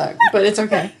kind of suck, but it's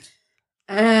okay.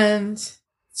 And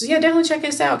so yeah, definitely check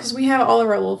us out, because we have all of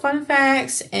our little fun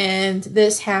facts, and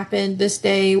this happened this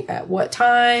day at what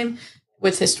time,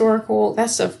 with historical, that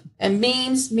stuff. And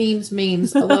memes.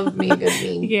 I love me a good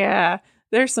meme. Yeah.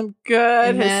 There's some good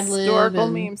And Mad Lib historical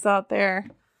and- memes out there.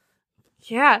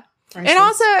 Yeah. Priceless. And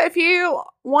also, if you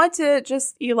want to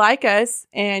you like us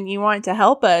and you want to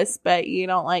help us, but you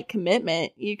don't like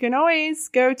commitment, you can always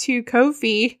go to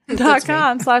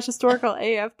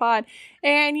Ko-fi.com/historicalafpod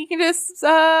and you can just,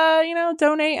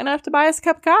 donate enough to buy us a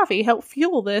cup of coffee, help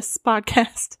fuel this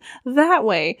podcast that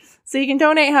way. So you can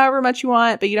donate however much you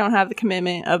want, but you don't have the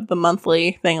commitment of the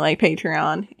monthly thing like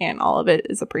Patreon, and all of it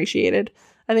is appreciated.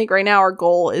 I think right now our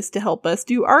goal is to help us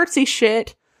do artsy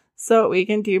shit so we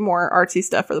can do more artsy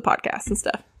stuff for the podcast and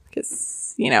stuff.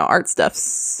 Because, art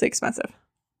stuff's expensive.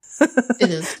 It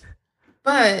is.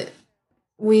 But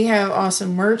we have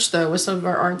awesome merch, though, with some of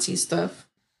our artsy stuff.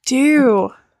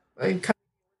 Do.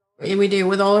 We do,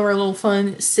 with all of our little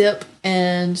fun sip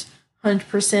and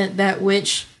 100% That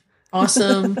Witch.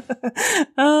 Awesome.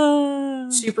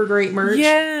 Super great merch.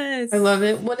 Yes. I love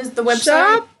it. What is the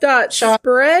website?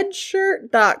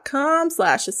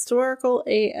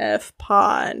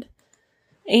 Shop.spreadshirt.com/historicalafpod.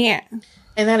 And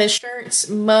that is shirts,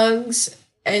 mugs,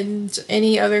 and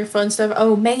any other fun stuff.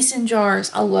 Oh, mason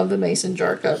jars. I love the mason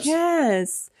jar cups.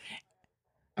 yes.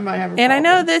 I might have a And I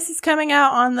know problem. this is coming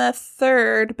out on the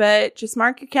 3rd, but just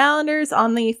mark your calendars.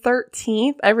 On the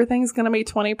 13th, everything's going to be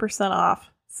 20% off.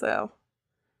 So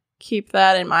keep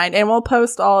that in mind. And we'll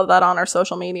post all of that on our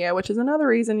social media, which is another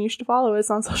reason you should follow us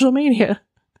on social media.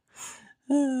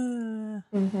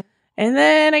 Mm-hmm. And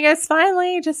then I guess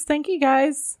finally, just thank you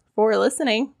guys for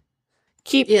listening.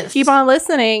 Yes. Keep on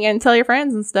listening and tell your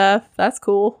friends and stuff. That's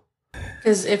cool.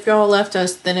 Because if y'all left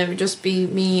us, then it would just be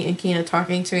me and Keena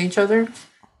talking to each other.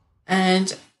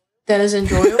 And that is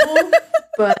enjoyable,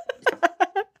 but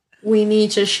we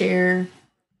need to share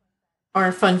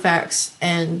our fun facts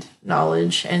and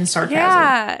knowledge and sarcasm.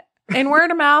 Yeah. And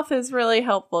word of mouth is really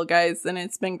helpful, guys. And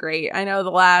it's been great. I know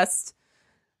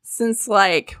since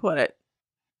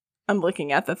I'm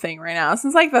looking at the thing right now.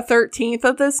 Since the 13th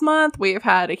of this month, we've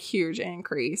had a huge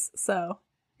increase. So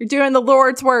you're doing the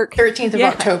Lord's work. 13th of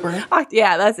October.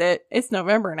 Yeah, that's it. It's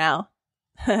November now.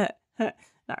 No,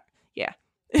 yeah.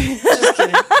 Just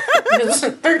kidding.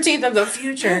 13th of the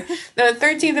future. The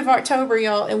 13th of October,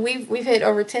 y'all. And we've hit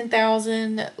over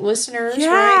 10,000 listeners,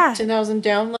 Yeah. right? 10,000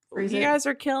 downloads. You guys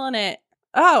are killing it.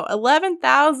 Oh,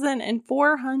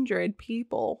 11,400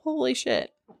 people. Holy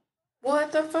shit.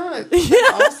 What the fuck?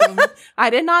 Yeah. That's awesome. I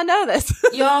did not know this.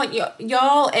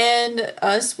 Y'all and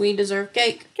us, we deserve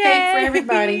cake. Cake for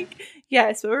everybody.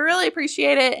 Yes, we really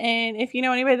appreciate it. And if you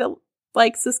know anybody that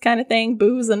likes this kind of thing,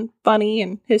 booze and funny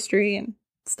and history and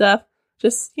stuff,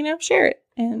 just, share it.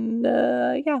 And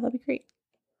yeah, that'd be great.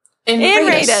 And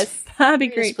rate us. That'd be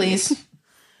Rate us, great. please.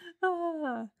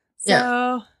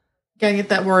 Yeah. Gotta get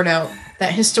that word out.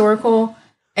 That historical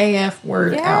AF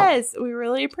word out. Yes, we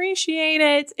really appreciate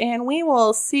it. And we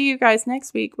will see you guys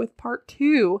next week with part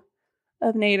 2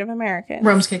 of Native Americans.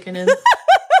 Rum's kicking in.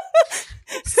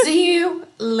 See you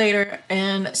later.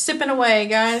 And sipping away,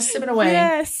 guys. Sipping away.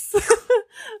 Yes. All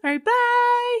right,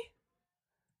 bye.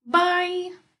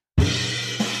 Bye.